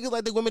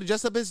the women to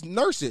dress up as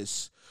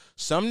nurses.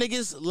 Some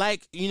niggas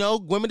like,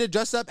 women to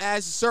dress up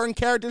as certain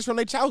characters from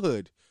their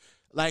childhood.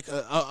 Like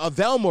a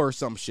Velma or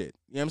some shit.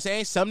 You know what I'm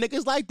saying? Some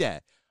niggas like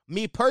that.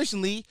 Me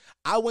personally,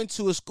 I went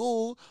to a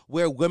school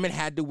where women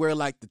had to wear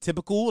like the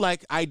typical, when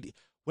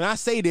I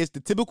say this, the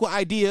typical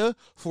idea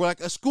for like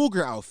a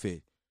schoolgirl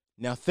outfit.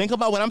 Now think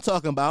about what I'm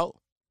talking about.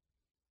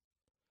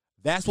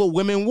 That's what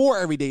women wore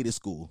every day to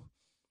school.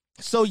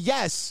 So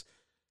yes,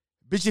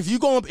 bitch, if you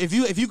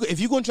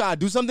gonna try to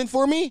do something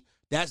for me,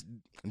 that's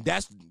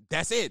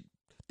it.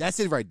 That's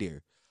it right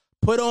there.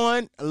 Put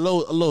on a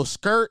little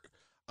skirt,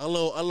 a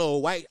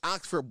little white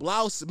Oxford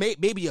blouse,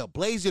 maybe a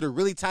blazer to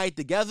really tie it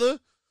together.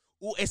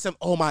 Ooh, and some,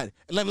 oh my,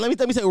 let me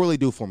tell you what it really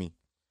do for me.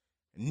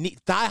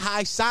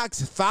 Thigh-high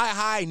socks,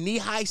 thigh-high,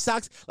 knee-high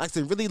socks, like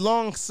some really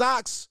long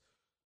socks.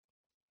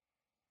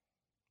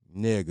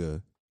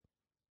 Nigga.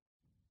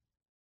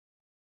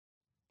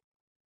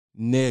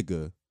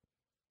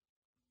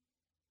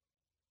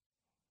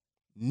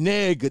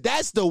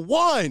 That's the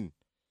one.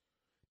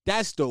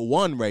 That's the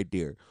one right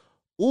there.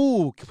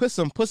 Ooh, put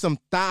some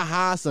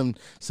thigh-high, some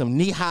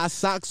knee-high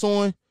socks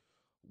on.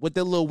 With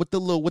the little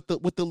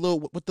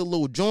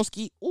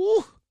Jonesky,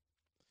 ooh,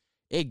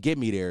 it get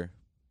me there.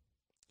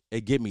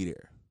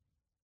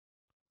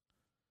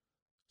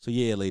 So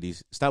yeah,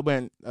 ladies, stop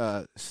buying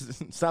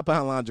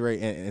lingerie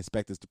and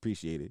expect us to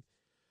appreciate it,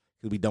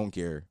 because we don't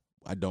care.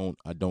 I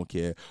don't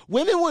care.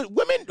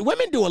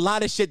 Women do a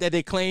lot of shit that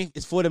they claim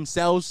is for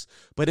themselves,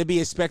 but they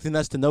be expecting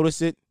us to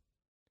notice it.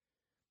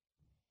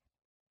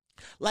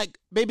 Like,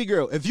 baby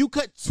girl, if you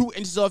cut 2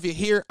 inches off your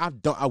hair, I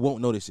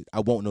won't notice it.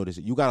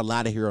 You got a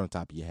lot of hair on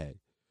top of your head.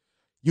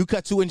 You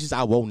cut 2 inches,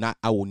 I will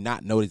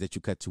not notice that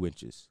you cut 2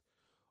 inches.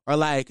 Or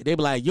like, they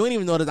be like, you ain't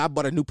even notice I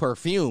bought a new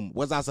perfume.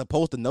 Was I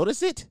supposed to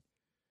notice it?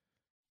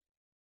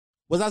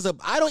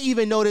 I don't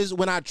even notice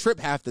when I trip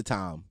half the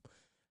time.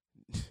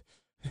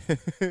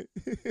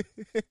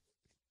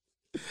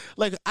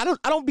 Like, I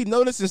don't be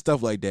noticing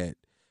stuff like that.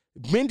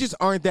 Men just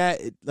aren't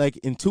that like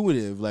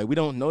intuitive. Like, we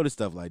don't notice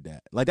stuff like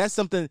that. Like, that's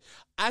something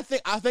I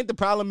think the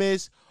problem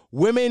is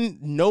women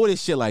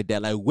notice shit like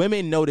that. Like,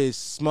 women notice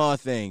small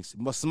things,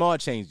 small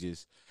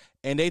changes,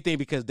 and they think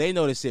because they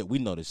notice it, we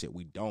notice it.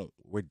 We don't.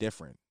 We're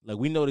different. Like,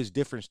 we notice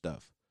different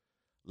stuff.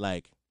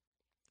 Like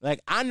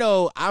I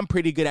know I'm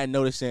pretty good at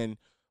noticing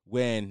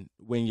when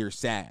you're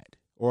sad,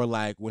 or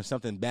like when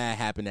something bad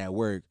happened at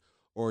work,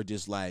 or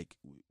just like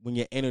when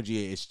your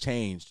energy is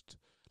changed.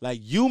 Like,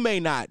 you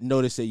may not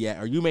notice it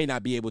yet, or you may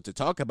not be able to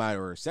talk about it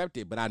or accept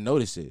it, but I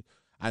notice it.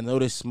 I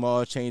notice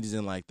small changes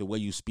in like the way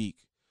you speak.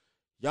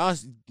 Y'all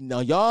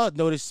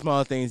notice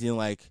small things in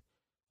like,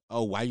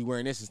 oh, why you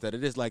wearing this instead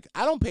of this? Like,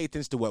 I don't pay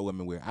attention to what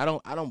women wear. I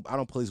don't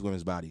police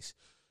women's bodies.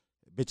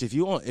 Bitch, if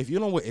you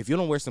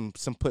don't wear some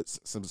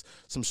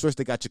shorts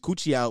that got your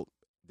coochie out,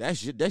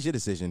 that's your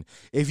decision.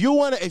 If you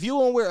want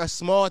to wear a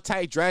small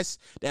tight dress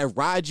that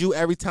rides you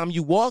every time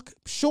you walk,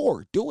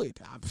 sure, do it.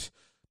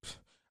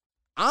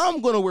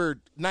 I'm going to wear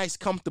nice,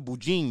 comfortable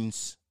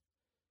jeans,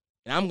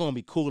 and I'm going to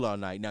be cool all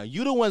night. Now,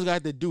 you the ones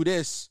got to do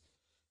this,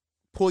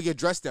 pull your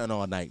dress down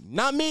all night.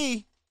 Not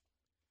me.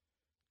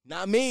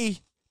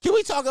 Can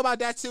we talk about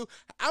that, too?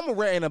 I'm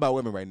ranting about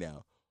women right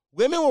now.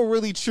 Women will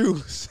really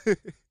choose.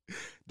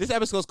 This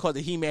episode's called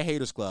the He-Man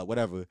Haters Club,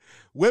 whatever.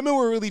 Women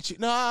will really choose.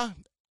 Nah,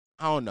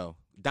 I don't know.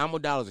 Damo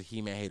Dollar's a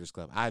He-Man Haters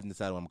Club. I haven't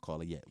decided what I'm going to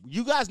call it yet.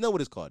 You guys know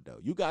what it's called, though.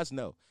 You guys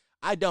know.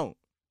 I don't.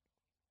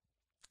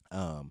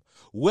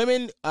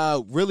 Women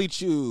really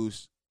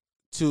choose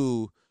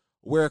to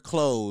wear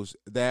clothes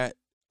that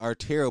are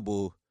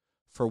terrible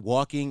for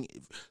walking.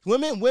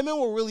 Women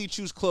will really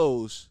choose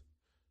clothes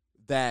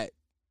that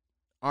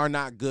are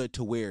not good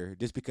to wear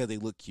just because they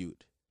look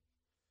cute.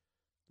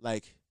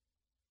 Like,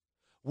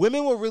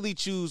 women will really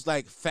choose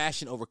like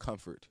fashion over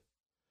comfort,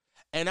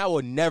 and I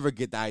will never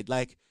get that.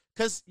 Like,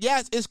 cause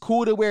yes, it's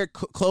cool to wear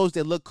clothes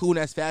that look cool and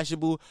that's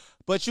fashionable,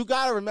 but you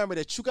gotta remember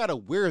that you gotta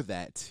wear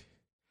that.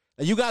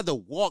 You got to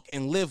walk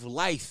and live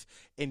life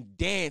and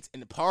dance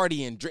and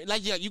party and drink.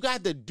 Like, you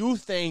got to do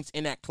things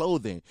in that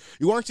clothing.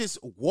 You aren't just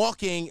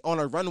walking on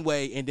a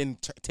runway and then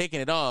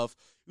taking it off.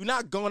 You're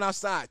not going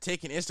outside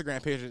taking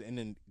Instagram pictures and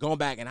then going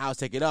back in the house,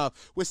 take it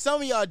off. Which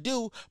some of y'all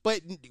do,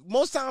 but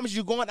most times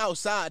you're going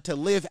outside to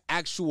live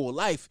actual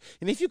life.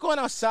 And if you're going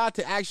outside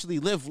to actually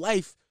live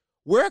life,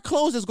 wear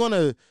clothes that's going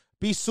to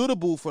be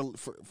suitable for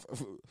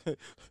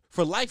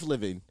life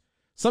living.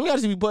 Some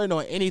guys be putting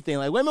on anything.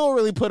 Like women will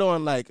really put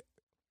on like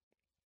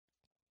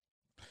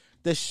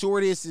the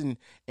shortest and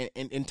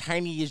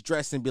tiniest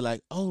dress and be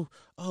like, oh.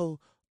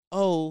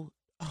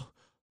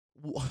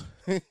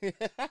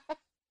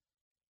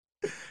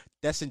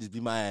 That should just be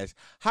my ass.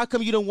 How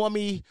come you don't want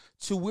me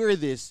to wear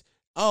this?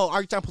 Oh,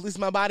 are you trying to police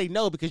my body?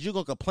 No, because you're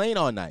gonna complain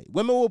all night.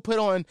 Women will put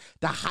on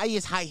the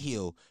highest high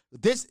heel.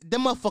 Them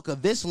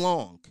motherfucker this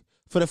long.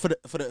 For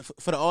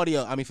the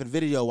audio, I mean for the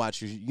video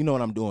watchers, you know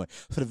what I'm doing.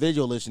 For the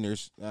video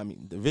listeners, I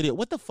mean the video.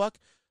 What the fuck?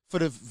 For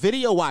the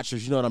video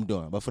watchers, you know what I'm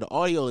doing. But for the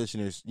audio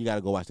listeners, you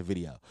gotta go watch the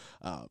video.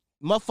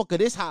 Motherfucker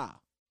this high.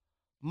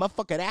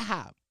 Motherfucker that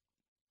high.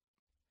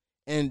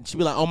 And she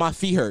be like, oh, my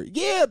feet hurt.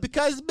 Yeah,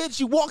 because, bitch,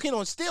 you walking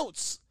on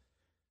stilts.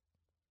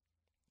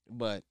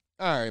 But,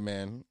 all right,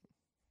 man.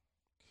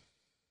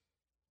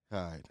 All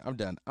right, I'm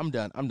done. I'm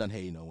done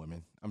hating on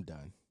women. I'm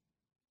done.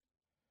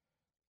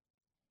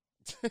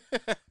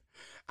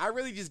 I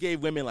really just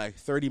gave women like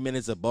 30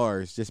 minutes of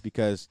bars just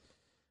because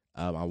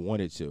I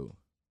wanted to.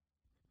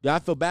 Do I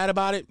feel bad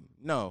about it?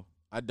 No,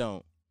 I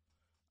don't.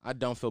 I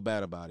don't feel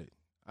bad about it.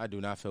 I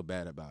do not feel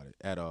bad about it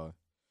at all.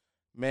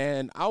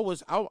 Man, I'm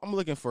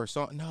looking for a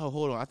song. No,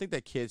 hold on. I think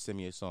that kid sent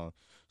me a song.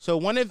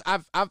 So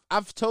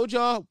I've told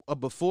y'all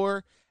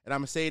before, and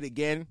I'm gonna say it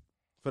again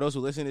for those who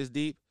listen this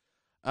deep.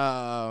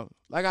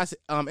 Like I said,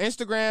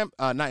 Instagram,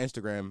 not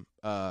Instagram.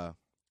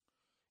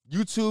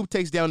 YouTube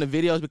takes down the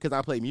videos because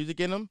I play music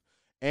in them,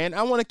 and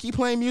I want to keep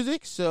playing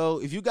music. So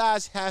if you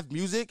guys have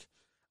music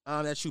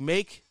that you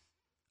make,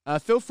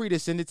 feel free to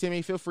send it to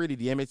me. Feel free to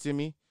DM it to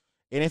me,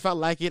 and if I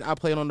like it, I'll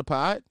play it on the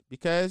pod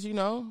because you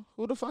know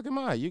who the fuck am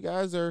I? You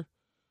guys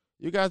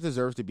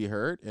deserve to be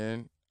heard,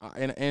 and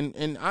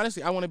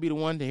honestly, I want to be the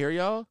one to hear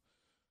y'all.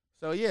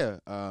 So yeah,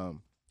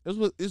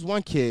 this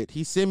one kid,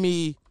 he sent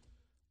me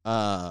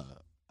a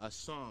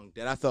song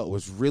that I thought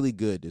was really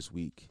good this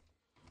week.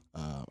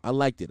 I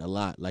liked it a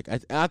lot. Like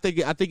I think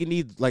it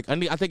needs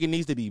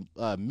to be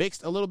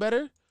mixed a little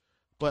better.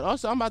 But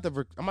also, I'm about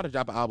to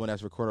drop an album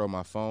that's recorded on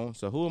my phone.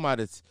 So who am I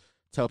to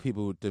tell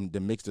people to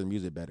mix their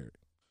music better?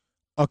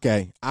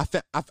 Okay, I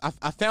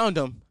found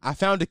him. I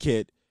found a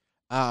kid.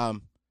 I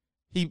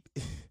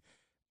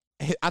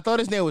thought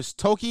his name was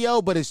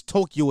Tokyo, but it's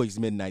Tokyo X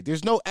Midnight.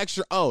 There's no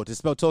extra O to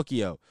spell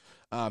Tokyo.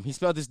 He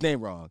spelled his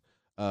name wrong.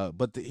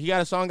 But he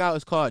got a song out.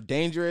 It's called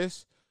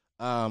Dangerous.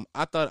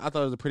 I thought it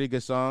was a pretty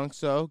good song.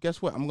 So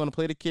guess what? I'm gonna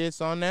play the kid's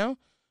song now.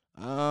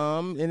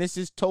 And this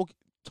is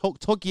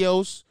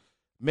Tokyo's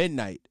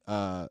Midnight.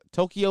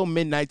 Tokyo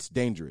Midnight's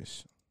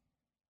Dangerous.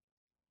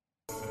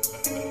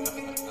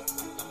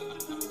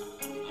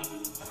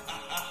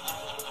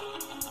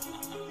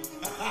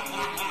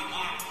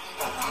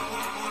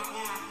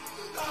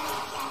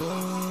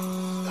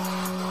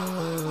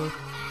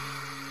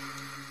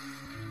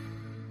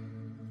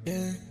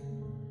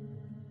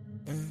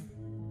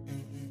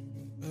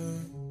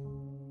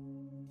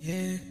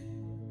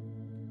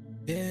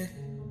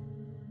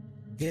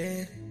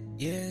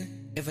 Yeah.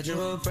 If I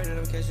drove up pregnant,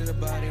 I'm catching the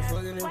body.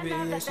 Fucking the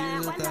bitch, she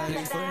was a thotty.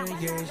 She fucking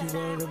the gang, she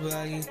wanted the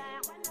bloggy.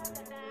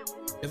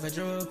 If I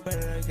drove up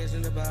pregnant, I'm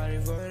catching the body.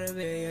 Fucking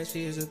the bitch,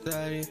 she is a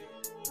thotty.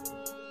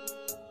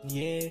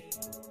 Yeah.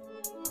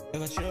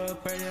 If I drove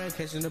up pregnant, I'm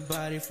catching the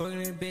body.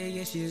 Fucking the bitch,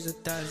 yeah, she is a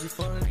thotty. She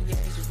falling the gang,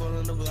 she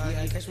falling the bloggy.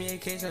 Yeah, catch me a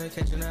case, I'm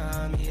catching the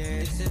homie. Yeah,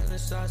 they still in the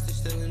sauce, they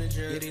still in the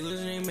drip. Yeah, they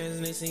losing their meds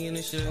and they singing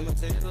the shit. I'ma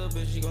take a little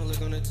bitch, she gon'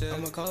 look on the tip.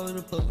 I'ma call her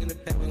the plug in the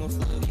pack, we gon'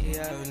 flip.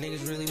 Yeah,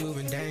 niggas really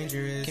moving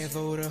dangerous. Can't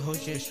fuck with a whole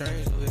shit,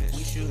 strange bitch.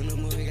 We shooting a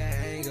movie, got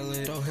angle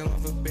it. Throw him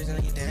off a bitch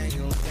and he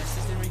dangling. Got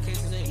 63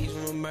 cases and each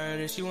from a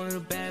murder. She wanted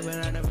a bag, but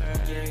I never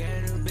heard. Yeah, I got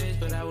a new bitch,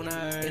 but I wanna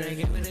hurt. And I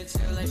gave it a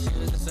tell like she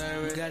was a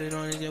server. Got it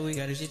on it, yeah, we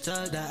got it. She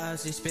tugged that out,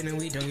 she spinning,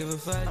 we don't give a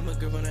fuck. I'm a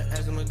grip on her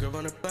ass, I'm a grip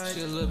on her butt.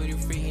 She a little bitty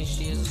freak and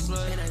she is a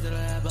slut. And I thought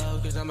I had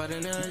about cause I'm about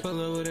to nut.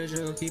 Pull up with a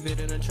drill, keep it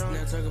in the trunk.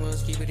 Now talking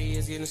about keep it, he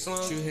is getting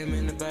slung. Shoot him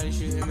in the body,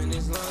 shoot him in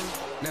his lungs.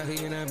 Now he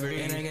cannot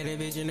breathe. And I got that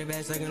bitch in the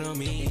back sucking on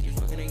me. She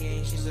fucking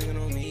again, she sucking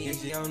on me. And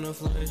she on the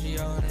floor, she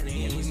all that in.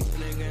 We moving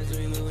that grass, so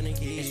we moving the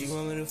keys. And she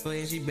want me to fuck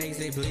and she begs,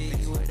 they please.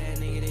 Nigga with that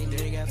nigga, they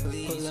dirty, got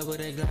fleas. Pull up with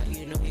a Glock,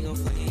 you know he gon'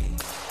 flee.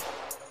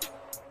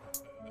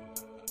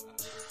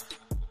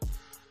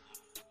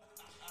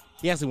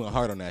 He actually went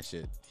hard on that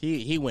shit.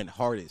 He went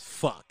hard as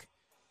fuck.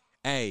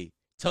 Hey,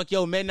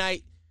 Tokyo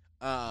Midnight,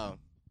 that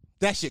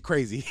shit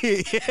crazy.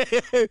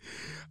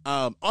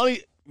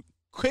 Only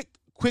quick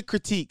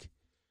critique.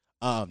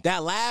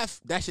 That laugh,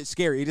 that shit's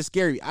scary. It is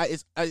scary.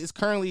 It's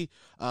currently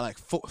like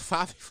 5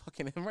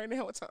 fucking right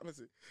now. What time is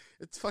it?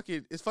 It's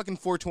fucking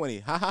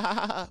 4:20. Ha ha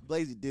ha ha.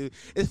 Blazy dude.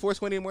 It's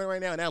 4:20 in the morning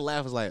right now, and that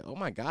laugh was like, oh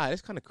my god,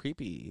 it's kind of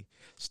creepy.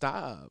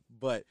 Stop.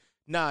 But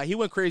nah, he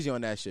went crazy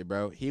on that shit,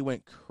 bro. He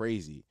went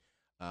crazy.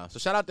 So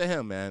shout out to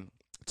him, man.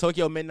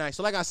 Tokyo Midnight.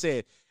 So like I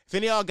said, if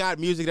any of y'all got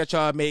music that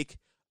y'all make,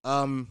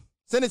 send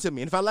it to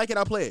me. And if I like it,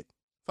 I'll play it.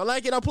 If I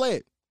like it, I'll play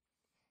it.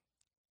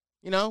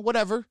 You know,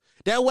 whatever.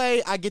 That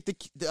way I get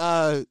because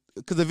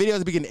the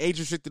videos be getting age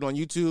restricted on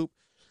YouTube.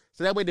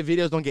 So that way the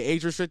videos don't get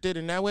age restricted.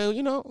 And that way,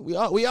 you know, we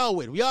all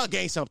win. We all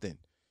gain something.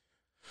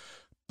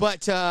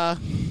 But,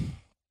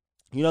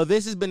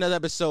 this has been another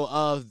episode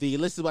of the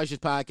Listen to Why You Shit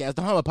podcast,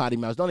 the Home Potty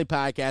Mouse, the only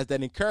podcast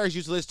that encourages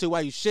you to listen to why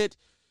you shit.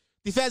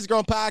 The Fastest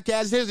Growing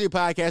Podcast. Here's your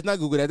podcast. Not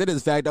Google that. That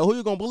is a fact, though. Who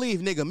you gonna believe,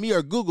 nigga? Me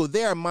or Google?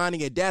 They are mining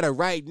your data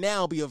right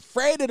now. Be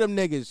afraid of them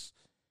niggas.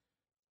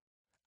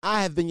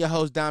 I have been your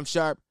host, Dom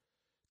Sharp.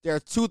 There are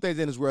two things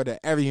in this world that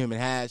every human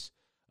has: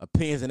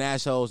 opinions and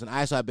assholes. And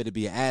I also happen to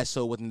be an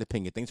asshole with an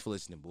opinion. Thanks for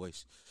listening,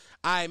 boys.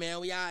 All right, man.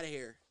 We out of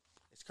here.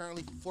 It's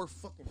currently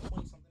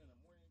 4:20.